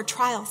midst of our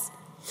trials.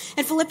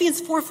 In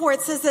Philippians 4:4,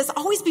 it says this: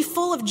 always be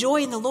full of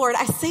joy in the Lord.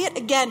 I say it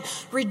again,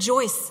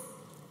 rejoice.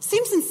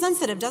 Seems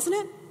insensitive, doesn't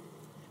it?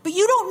 But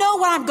you don't know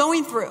what I'm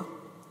going through.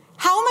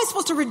 How am I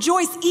supposed to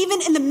rejoice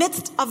even in the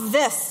midst of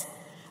this?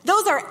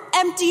 Those are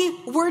empty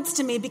words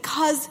to me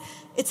because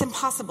it's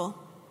impossible.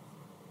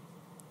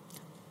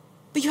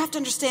 But you have to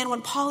understand,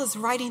 when Paul is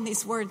writing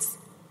these words,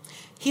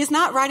 he is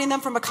not writing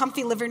them from a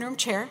comfy living room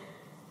chair.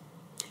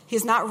 He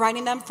is not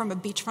writing them from a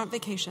beachfront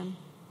vacation.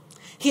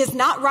 He is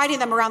not writing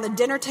them around the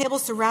dinner table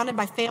surrounded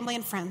by family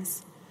and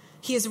friends.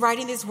 He is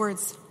writing these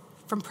words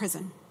from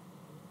prison.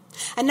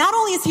 And not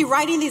only is he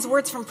writing these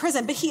words from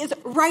prison, but he is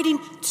writing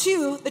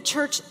to the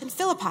church in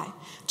Philippi.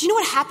 Do you know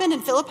what happened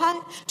in Philippi?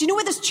 Do you know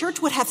what this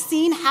church would have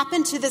seen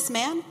happen to this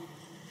man?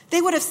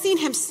 They would have seen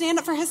him stand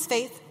up for his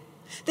faith.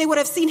 They would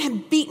have seen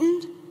him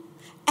beaten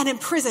and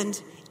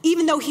imprisoned,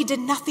 even though he did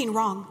nothing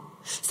wrong.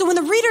 So when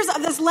the readers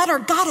of this letter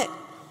got it,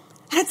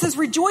 And it says,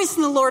 rejoice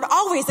in the Lord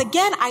always.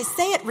 Again, I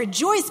say it,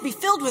 rejoice, be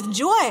filled with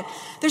joy.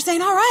 They're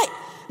saying, all right,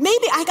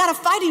 maybe I got a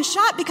fighting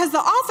shot because the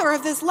author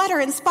of this letter,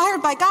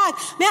 inspired by God,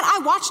 man,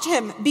 I watched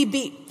him be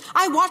beat.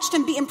 I watched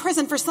him be in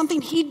prison for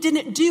something he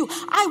didn't do.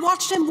 I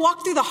watched him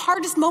walk through the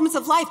hardest moments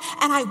of life,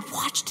 and I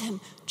watched him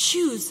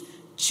choose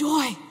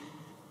joy.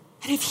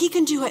 And if he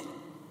can do it,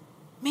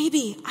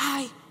 maybe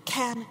I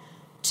can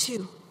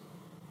too.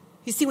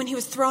 You see, when he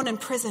was thrown in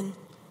prison,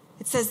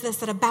 it says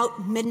this, at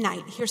about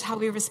midnight, here's how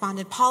we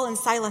responded. Paul and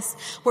Silas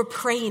were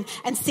praying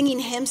and singing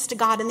hymns to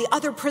God, and the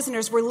other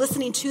prisoners were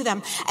listening to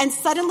them. And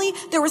suddenly,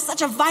 there was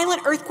such a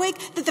violent earthquake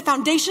that the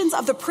foundations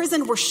of the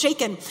prison were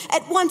shaken.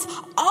 At once,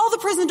 all the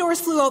prison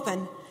doors flew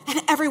open,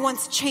 and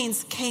everyone's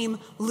chains came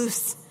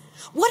loose.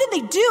 What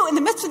did they do in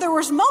the midst of their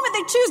worst moment?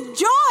 They chose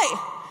joy.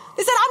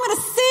 They said, I'm going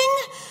to sing,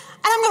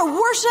 and I'm going to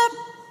worship,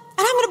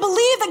 and I'm going to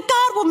believe that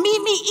God will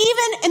meet me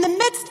even in the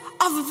midst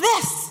of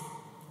this.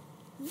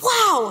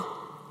 Wow.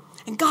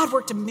 And God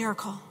worked a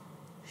miracle.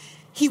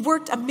 He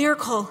worked a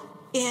miracle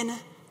in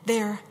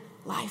their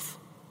life.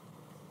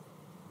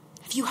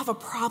 If you have a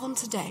problem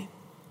today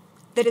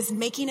that is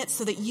making it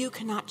so that you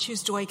cannot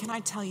choose joy, can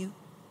I tell you,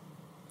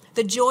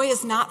 the joy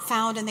is not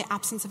found in the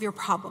absence of your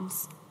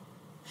problems.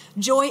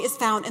 Joy is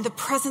found in the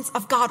presence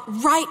of God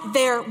right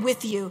there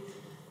with you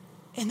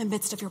in the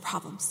midst of your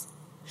problems.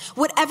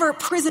 Whatever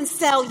prison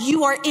cell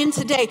you are in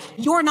today,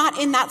 you're not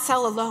in that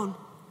cell alone.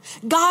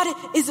 God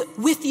is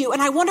with you.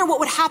 And I wonder what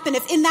would happen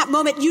if in that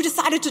moment you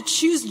decided to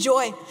choose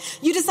joy.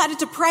 You decided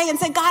to pray and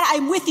say, God,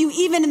 I'm with you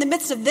even in the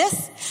midst of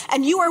this.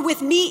 And you are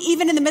with me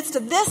even in the midst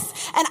of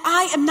this. And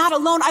I am not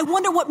alone. I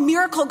wonder what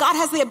miracle God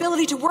has the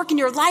ability to work in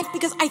your life,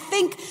 because I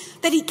think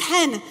that he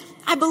can.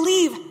 I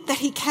believe that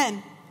he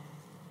can.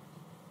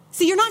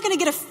 See, you're not going to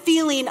get a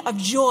feeling of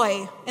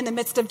joy in the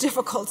midst of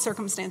difficult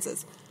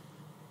circumstances.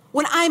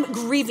 When I'm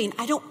grieving,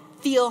 I don't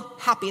feel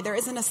happy. There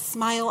isn't a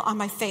smile on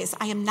my face.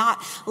 I am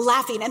not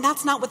laughing. And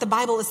that's not what the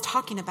Bible is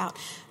talking about.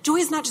 Joy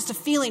is not just a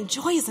feeling.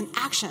 Joy is an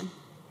action.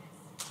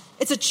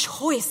 It's a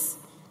choice.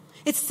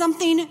 It's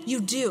something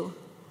you do.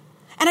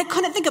 And I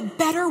couldn't think of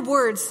better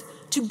words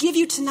to give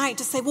you tonight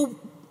to say, well,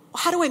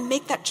 how do I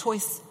make that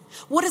choice?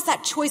 What does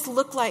that choice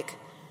look like?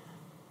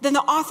 Than the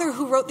author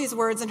who wrote these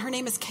words, and her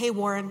name is Kay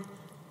Warren.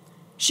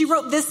 She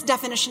wrote this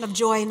definition of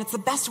joy, and it's the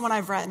best one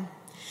I've read.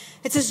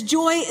 It says,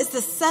 joy is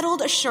the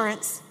settled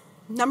assurance,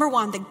 number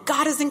one, that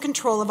God is in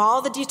control of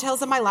all the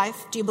details of my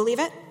life. Do you believe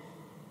it?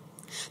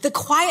 The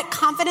quiet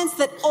confidence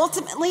that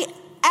ultimately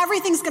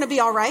everything's going to be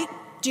all right.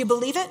 Do you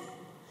believe it?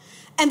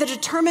 And the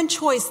determined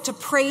choice to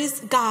praise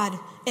God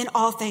in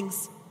all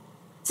things.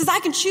 It says, I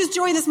can choose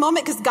joy in this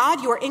moment because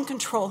God, you are in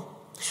control.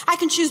 I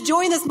can choose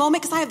joy in this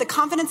moment because I have the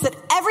confidence that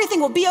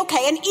everything will be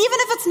okay. And even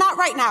if it's not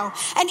right now,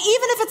 and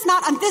even if it's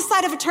not on this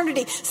side of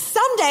eternity,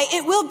 someday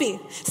it will be.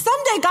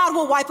 Someday God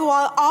will wipe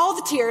away all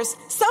the tears.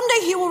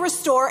 Someday he will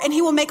restore and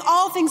he will make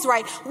all things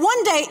right.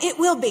 One day it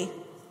will be.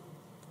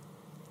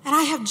 And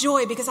I have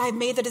joy because I have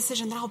made the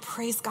decision that I'll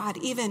praise God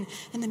even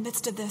in the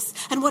midst of this.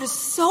 And what is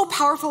so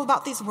powerful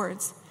about these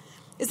words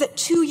is that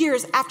 2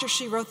 years after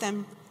she wrote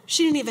them,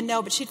 she didn't even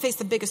know, but she'd faced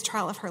the biggest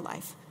trial of her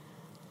life.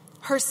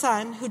 Her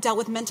son, who dealt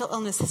with mental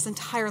illness his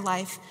entire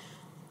life,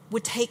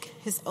 would take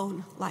his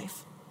own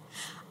life.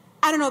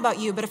 I don't know about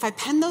you, but if I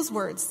penned those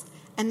words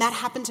and that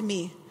happened to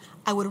me,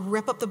 I would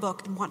rip up the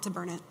book and want to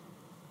burn it.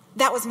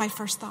 That was my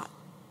first thought.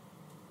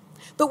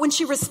 But when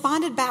she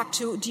responded back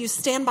to, do you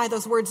stand by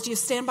those words? Do you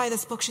stand by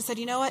this book? She said,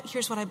 you know what?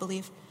 Here's what I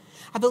believe.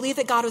 I believe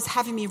that God was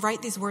having me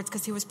write these words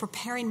because he was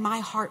preparing my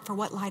heart for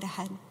what lied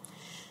ahead.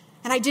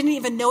 And I didn't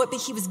even know it,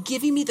 but he was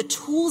giving me the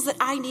tools that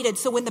I needed.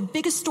 So when the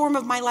biggest storm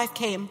of my life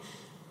came,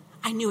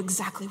 I knew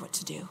exactly what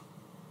to do.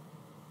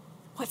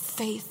 What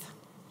faith,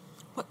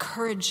 what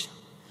courage,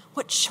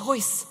 what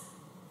choice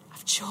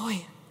of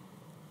joy.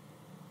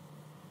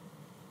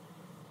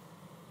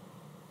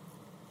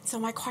 So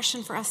my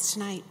question for us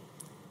tonight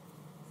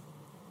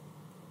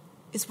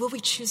is, will we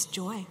choose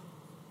joy?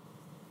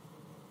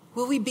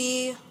 Will we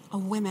be a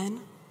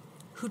women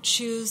who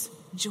choose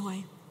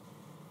joy?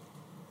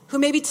 Who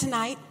maybe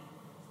tonight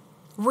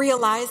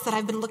realize that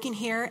I've been looking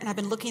here and I've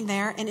been looking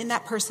there and in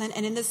that person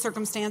and in this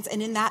circumstance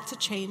and in that to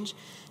change,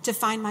 to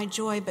find my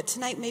joy. But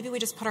tonight, maybe we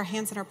just put our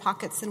hands in our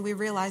pockets and we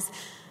realize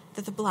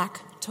that the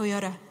black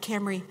Toyota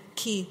Camry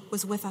key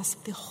was with us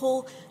the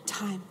whole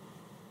time.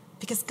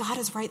 Because God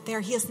is right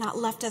there. He has not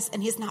left us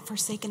and he has not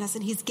forsaken us,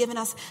 and he's given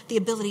us the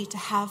ability to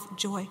have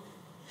joy.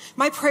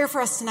 My prayer for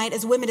us tonight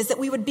as women is that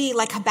we would be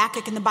like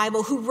Habakkuk in the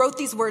Bible, who wrote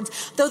these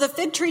words, though the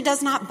fig tree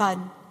does not bud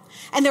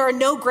and there are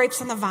no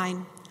grapes on the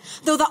vine,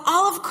 though the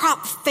olive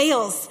crop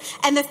fails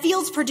and the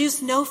fields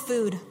produce no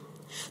food,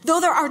 though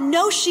there are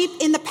no sheep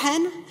in the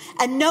pen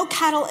and no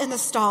cattle in the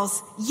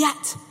stalls,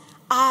 yet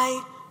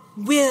I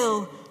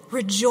will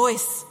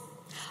rejoice.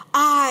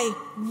 I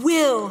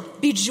will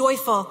be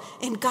joyful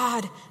in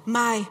God,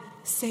 my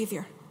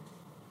Savior.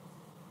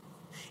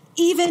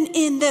 Even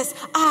in this,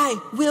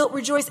 I will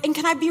rejoice. And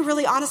can I be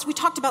really honest? We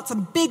talked about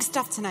some big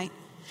stuff tonight.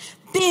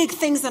 Big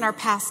things in our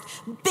past.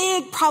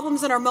 Big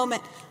problems in our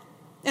moment,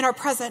 in our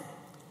present.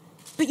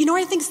 But you know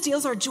what I think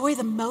steals our joy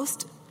the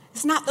most?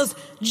 It's not those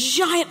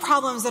giant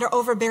problems that are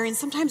overbearing.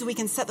 Sometimes we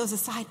can set those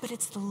aside, but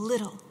it's the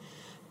little,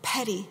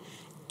 petty,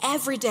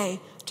 everyday,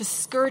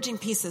 discouraging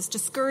pieces,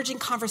 discouraging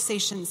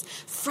conversations,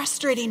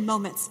 frustrating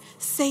moments,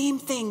 same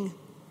thing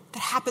that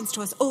happens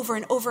to us over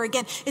and over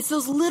again. It's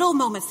those little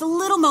moments, the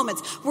little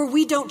moments where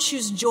we don't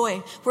choose joy,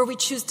 where we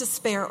choose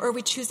despair, or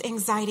we choose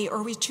anxiety,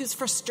 or we choose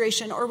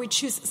frustration, or we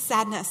choose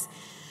sadness.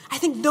 I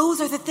think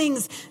those are the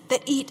things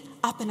that eat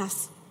up in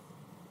us.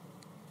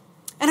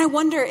 And I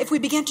wonder if we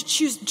began to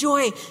choose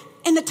joy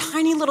in the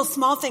tiny little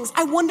small things.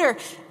 I wonder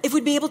if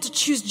we'd be able to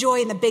choose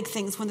joy in the big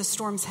things when the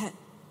storms hit.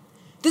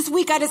 This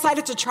week I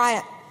decided to try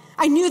it.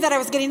 I knew that I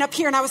was getting up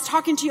here and I was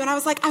talking to you and I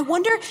was like, I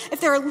wonder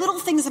if there are little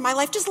things in my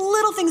life, just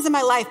little things in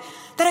my life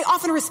that I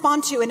often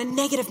respond to in a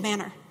negative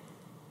manner.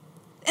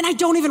 And I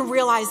don't even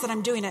realize that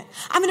I'm doing it.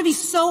 I'm going to be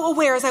so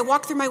aware as I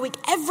walk through my week,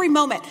 every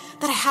moment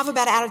that I have a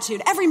bad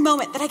attitude, every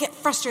moment that I get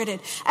frustrated,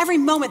 every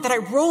moment that I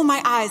roll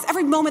my eyes,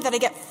 every moment that I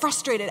get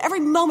frustrated, every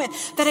moment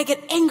that I get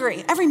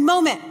angry, every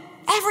moment,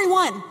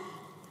 everyone.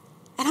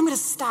 And I'm going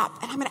to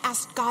stop and I'm going to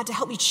ask God to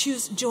help me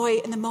choose joy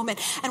in the moment.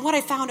 And what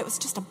I found, it was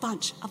just a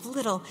bunch of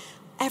little,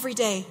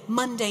 everyday,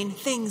 mundane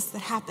things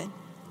that happen.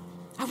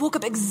 I woke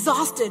up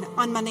exhausted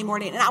on Monday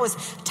morning and I was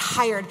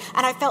tired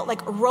and I felt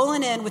like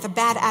rolling in with a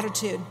bad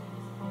attitude.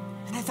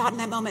 And I thought in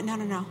that moment,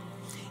 no.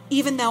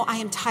 Even though I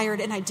am tired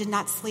and I did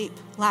not sleep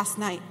last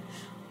night,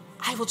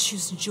 I will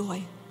choose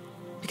joy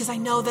because I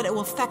know that it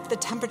will affect the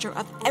temperature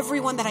of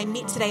everyone that I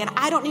meet today. And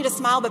I don't need a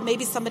smile, but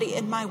maybe somebody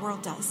in my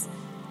world does.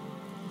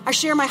 I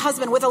share my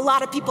husband with a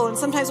lot of people, and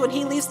sometimes when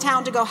he leaves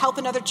town to go help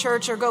another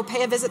church or go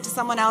pay a visit to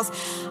someone else,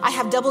 I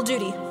have double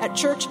duty at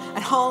church,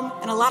 at home,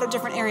 and a lot of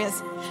different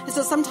areas. And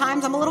so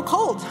sometimes I'm a little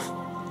cold.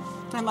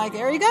 And I'm like,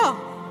 there you go.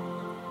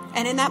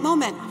 And in that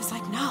moment, I was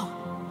like, no.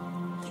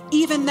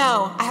 Even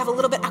though I have a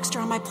little bit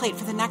extra on my plate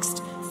for the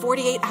next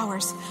 48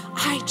 hours,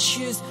 I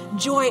choose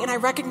joy, and I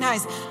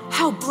recognize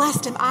how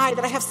blessed am I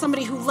that I have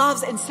somebody who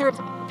loves and serves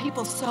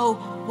people so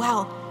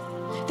well.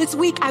 This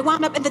week, I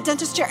wound up in the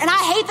dentist chair, and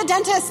I hate the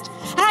dentist,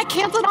 and I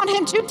canceled on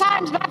him 2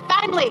 times, but I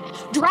finally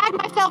dragged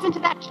myself into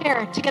that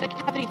chair to get a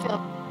cavity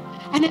filled.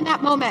 And in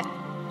that moment,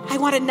 I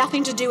wanted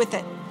nothing to do with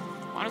it.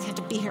 Why do I have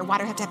to be here? Why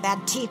do I have to have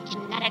bad teeth?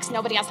 Genetics,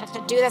 nobody else has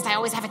to do this. I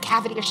always have a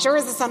cavity. As sure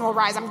as the sun will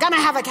rise, I'm going to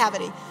have a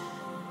cavity.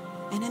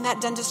 And in that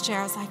dentist chair,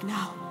 I was like,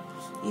 no,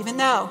 even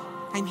though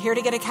I'm here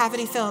to get a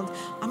cavity filled,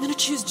 I'm going to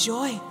choose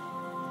joy.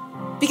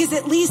 Because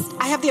at least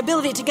I have the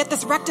ability to get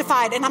this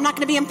rectified and I'm not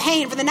going to be in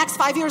pain for the next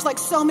 5 years like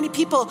so many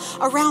people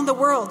around the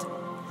world.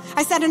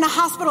 I sat in a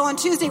hospital on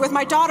Tuesday with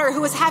my daughter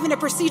who was having a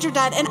procedure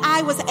done, and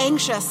I was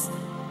anxious.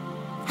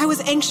 I was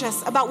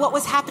anxious about what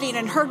was happening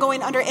and her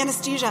going under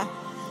anesthesia.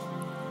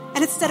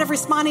 And instead of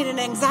responding in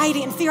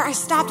anxiety and fear, I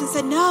stopped and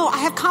said, no, I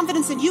have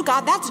confidence in you,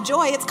 God. That's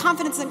joy. It's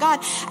confidence in God.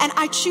 And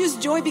I choose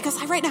joy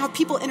because I right now have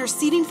people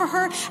interceding for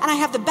her, and I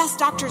have the best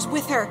doctors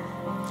with her.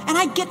 And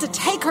I get to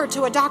take her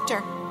to a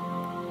doctor.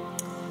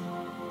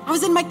 I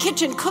was in my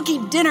kitchen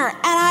cooking dinner, and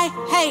I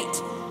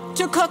hate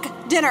to cook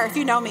dinner. If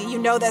you know me, you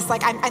know this.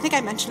 Like I think I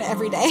mention it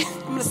every day.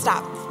 I'm going to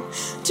stop.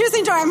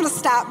 Choosing joy, I'm going to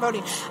stop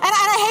moaning. And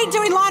I hate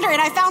doing laundry,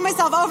 and I found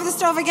myself over the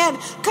stove again,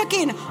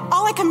 cooking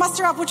all I can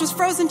muster up, which was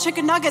frozen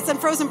chicken nuggets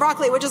and frozen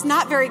broccoli, which is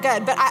not very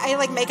good, but I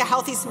like make a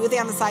healthy smoothie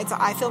on the side so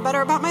I feel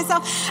better about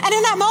myself. And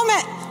in that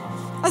moment,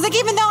 I was like,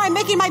 even though I'm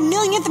making my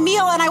millionth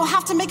meal and I will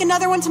have to make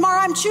another one tomorrow,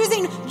 I'm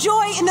choosing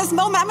joy in this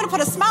moment. I'm going to put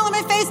a smile on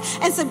my face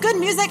and some good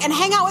music and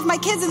hang out with my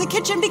kids in the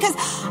kitchen because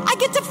I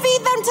get to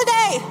feed them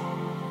today.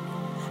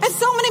 And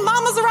so many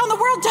mamas around the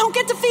world don't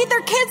get to feed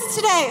their kids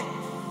today.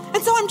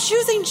 And so I'm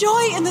choosing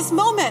joy in this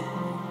moment.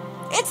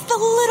 It's the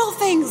little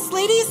things,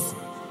 ladies.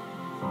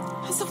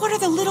 So what are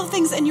the little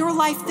things in your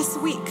life this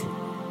week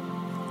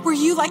where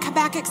you, like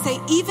Habakkuk, say,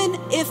 even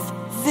if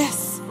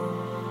this,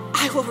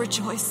 I will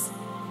rejoice.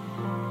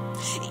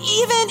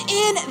 Even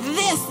in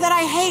this that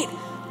I hate,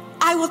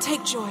 I will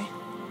take joy.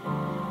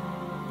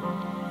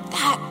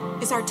 That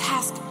is our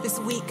task this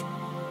week.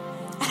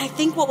 And I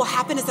think what will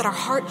happen is that our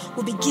heart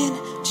will begin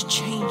to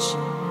change.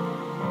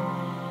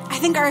 I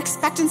think our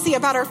expectancy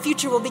about our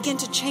future will begin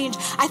to change.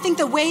 I think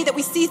the way that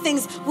we see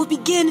things will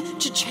begin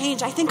to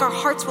change. I think our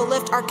hearts will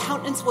lift, our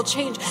countenance will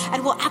change,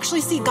 and we'll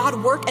actually see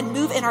God work and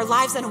move in our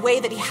lives in a way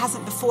that he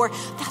hasn't before.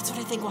 That's what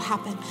I think will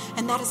happen.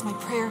 And that is my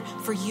prayer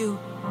for you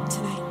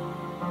tonight.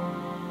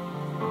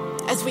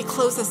 As we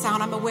close this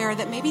out, I'm aware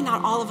that maybe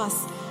not all of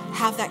us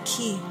have that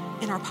key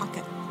in our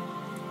pocket.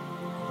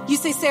 You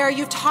say, Sarah,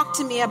 you've talked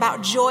to me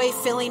about joy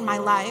filling my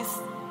life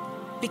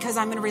because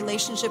I'm in a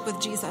relationship with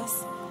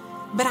Jesus.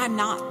 But I'm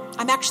not.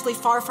 I'm actually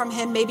far from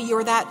him. Maybe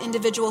you're that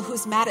individual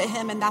who's mad at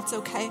him, and that's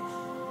okay.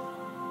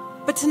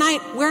 But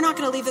tonight, we're not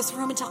going to leave this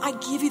room until I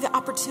give you the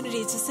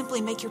opportunity to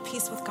simply make your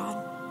peace with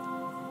God.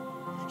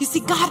 You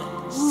see, God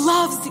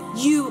loves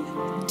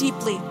you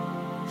deeply.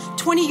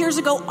 20 years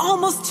ago,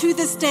 almost to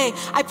this day,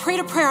 I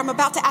prayed a prayer I'm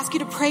about to ask you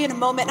to pray in a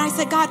moment. And I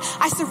said, God,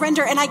 I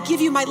surrender and I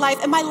give you my life.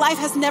 And my life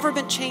has never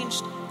been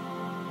changed.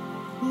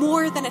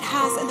 more than it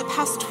has in the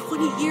past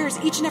 20 years.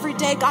 Each and every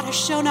day, God has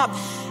shown up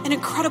in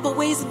incredible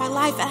ways in my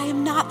life, and I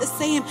am not the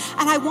same.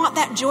 And I want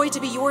that joy to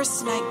be yours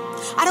tonight.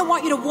 I don't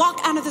want you to walk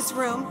out of this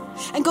room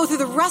and go through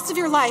the rest of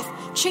your life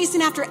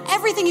chasing after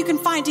everything you can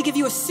find to give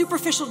you a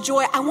superficial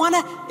joy. I want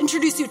to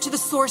introduce you to the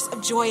source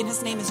of joy, and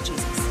his name is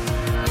Jesus.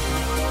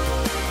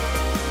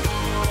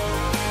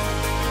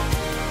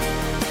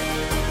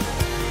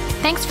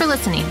 Thanks for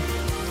listening.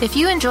 If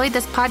you enjoyed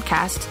this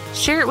podcast,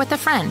 share it with a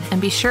friend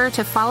and be sure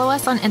to follow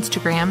us on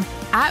Instagram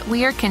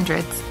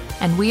 @WeAreKindreds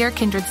and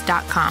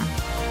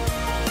WeAreKindreds.com.